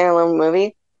was a standalone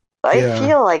movie. But I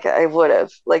feel like I would have.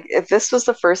 Like, if this was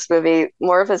the first movie,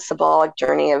 more of a symbolic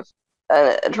journey of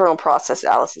an internal process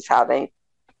Alice is having,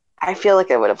 I feel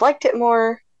like I would have liked it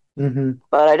more. Mm-hmm.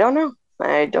 But I don't know.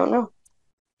 I don't know.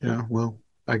 Yeah, well,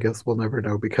 I guess we'll never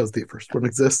know because the first one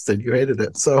exists and you hated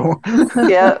it. So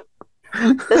yeah,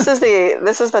 this is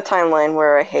the timeline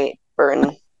where I hate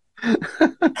Burton.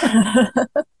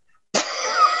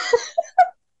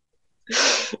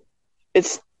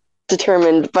 It's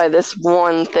determined by this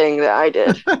one thing that I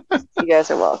did. You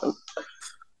guys are welcome.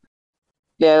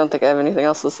 Yeah, I don't think I have anything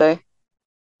else to say.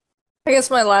 I guess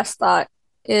my last thought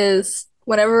is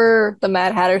whenever the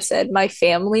Mad Hatter said "my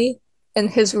family" in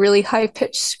his really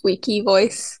high-pitched squeaky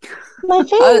voice, my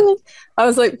family. I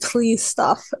was like, please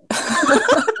stop.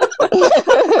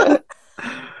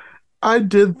 I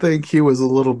did think he was a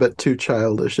little bit too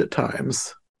childish at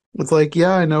times. It's like,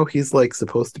 yeah, I know he's like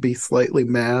supposed to be slightly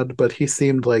mad, but he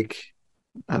seemed like,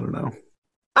 I don't know.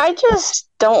 I just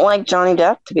don't like Johnny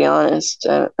Depp, to be honest.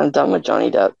 I'm done with Johnny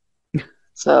Depp.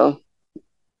 So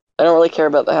I don't really care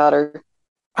about the Hatter.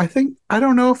 I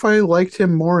don't know if I liked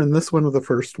him more in this one or the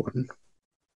first one.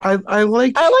 I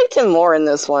liked him more in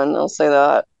this one, I'll say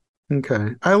that.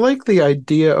 Okay. I like the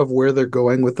idea of where they're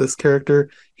going with this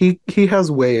character. He has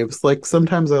waves. Like,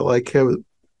 sometimes I like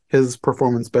his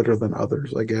performance better than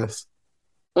others, I guess.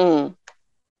 Mm.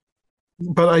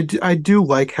 But I do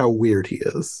like how weird he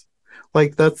is.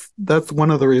 Like, that's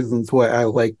one of the reasons why I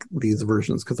like these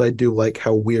versions, because I do like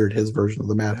how weird his version of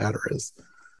the Mad Hatter is.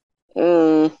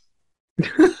 Mm.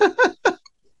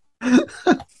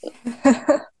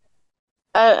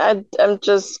 I'm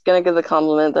just gonna give the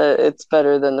compliment that it's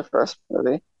better than the first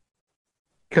movie.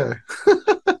 Okay.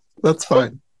 That's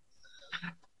fine.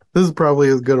 This is probably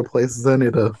as good a place as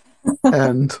any to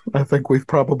end. I think we've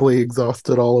probably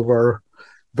exhausted all of our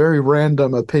very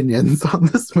random opinions on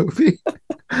this movie.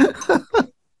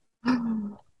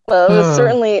 Well, it was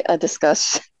certainly a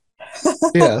discussion.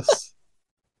 Yes.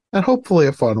 And hopefully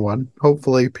a fun one.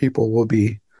 Hopefully people will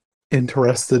be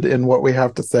interested in what we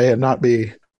have to say and not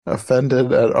be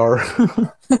offended at our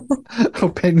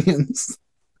opinions.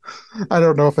 I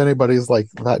don't know if anybody's like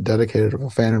that dedicated of a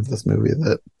fan of this movie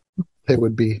that they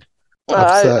would be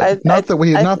upset. Not that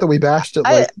we bashed it.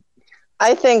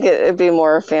 I think it'd be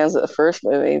more fans of the first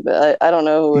movie, but I don't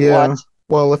know who would watch.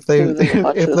 Well, if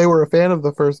they were a fan of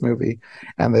the first movie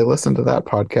and they listen to that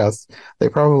podcast, they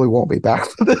probably won't be back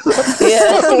for this.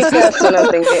 Yeah, that's what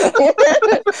I'm thinking.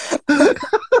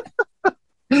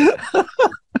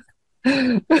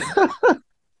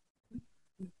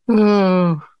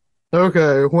 Oh,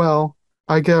 okay, well,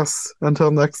 I guess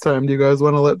until next time, do you guys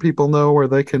want to let people know where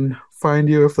they can find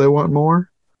you if they want more?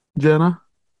 Jenna?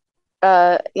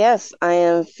 Yes, I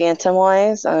am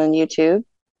Phantomwise on YouTube,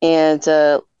 and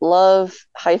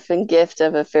love-gift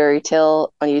of a fairy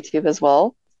tale on YouTube as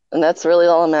well. And that's really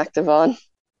all I'm active on.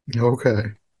 Okay.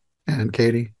 And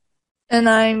Katie? And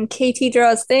I'm KT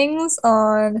Draws Things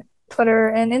on Twitter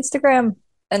and Instagram.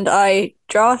 And I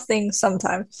draw things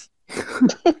sometimes.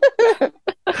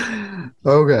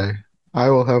 Okay. I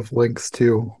will have links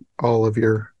to all of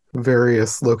your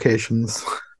various locations.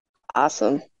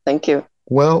 Awesome. Thank you.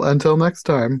 Well, until next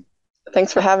time.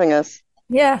 Thanks for having us.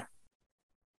 Yeah.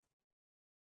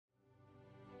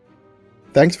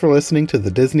 Thanks for listening to the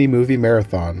Disney Movie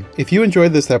Marathon. If you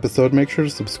enjoyed this episode, make sure to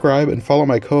subscribe and follow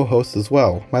my co-hosts as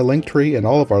well. My link tree and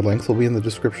all of our links will be in the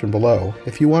description below.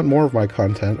 If you want more of my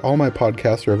content, all my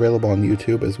podcasts are available on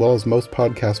YouTube as well as most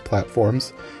podcast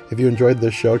platforms. If you enjoyed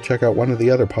this show, check out one of the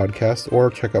other podcasts or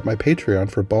check out my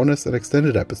Patreon for bonus and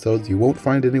extended episodes you won't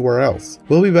find anywhere else.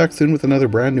 We'll be back soon with another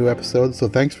brand new episode, so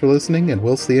thanks for listening and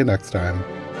we'll see you next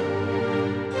time.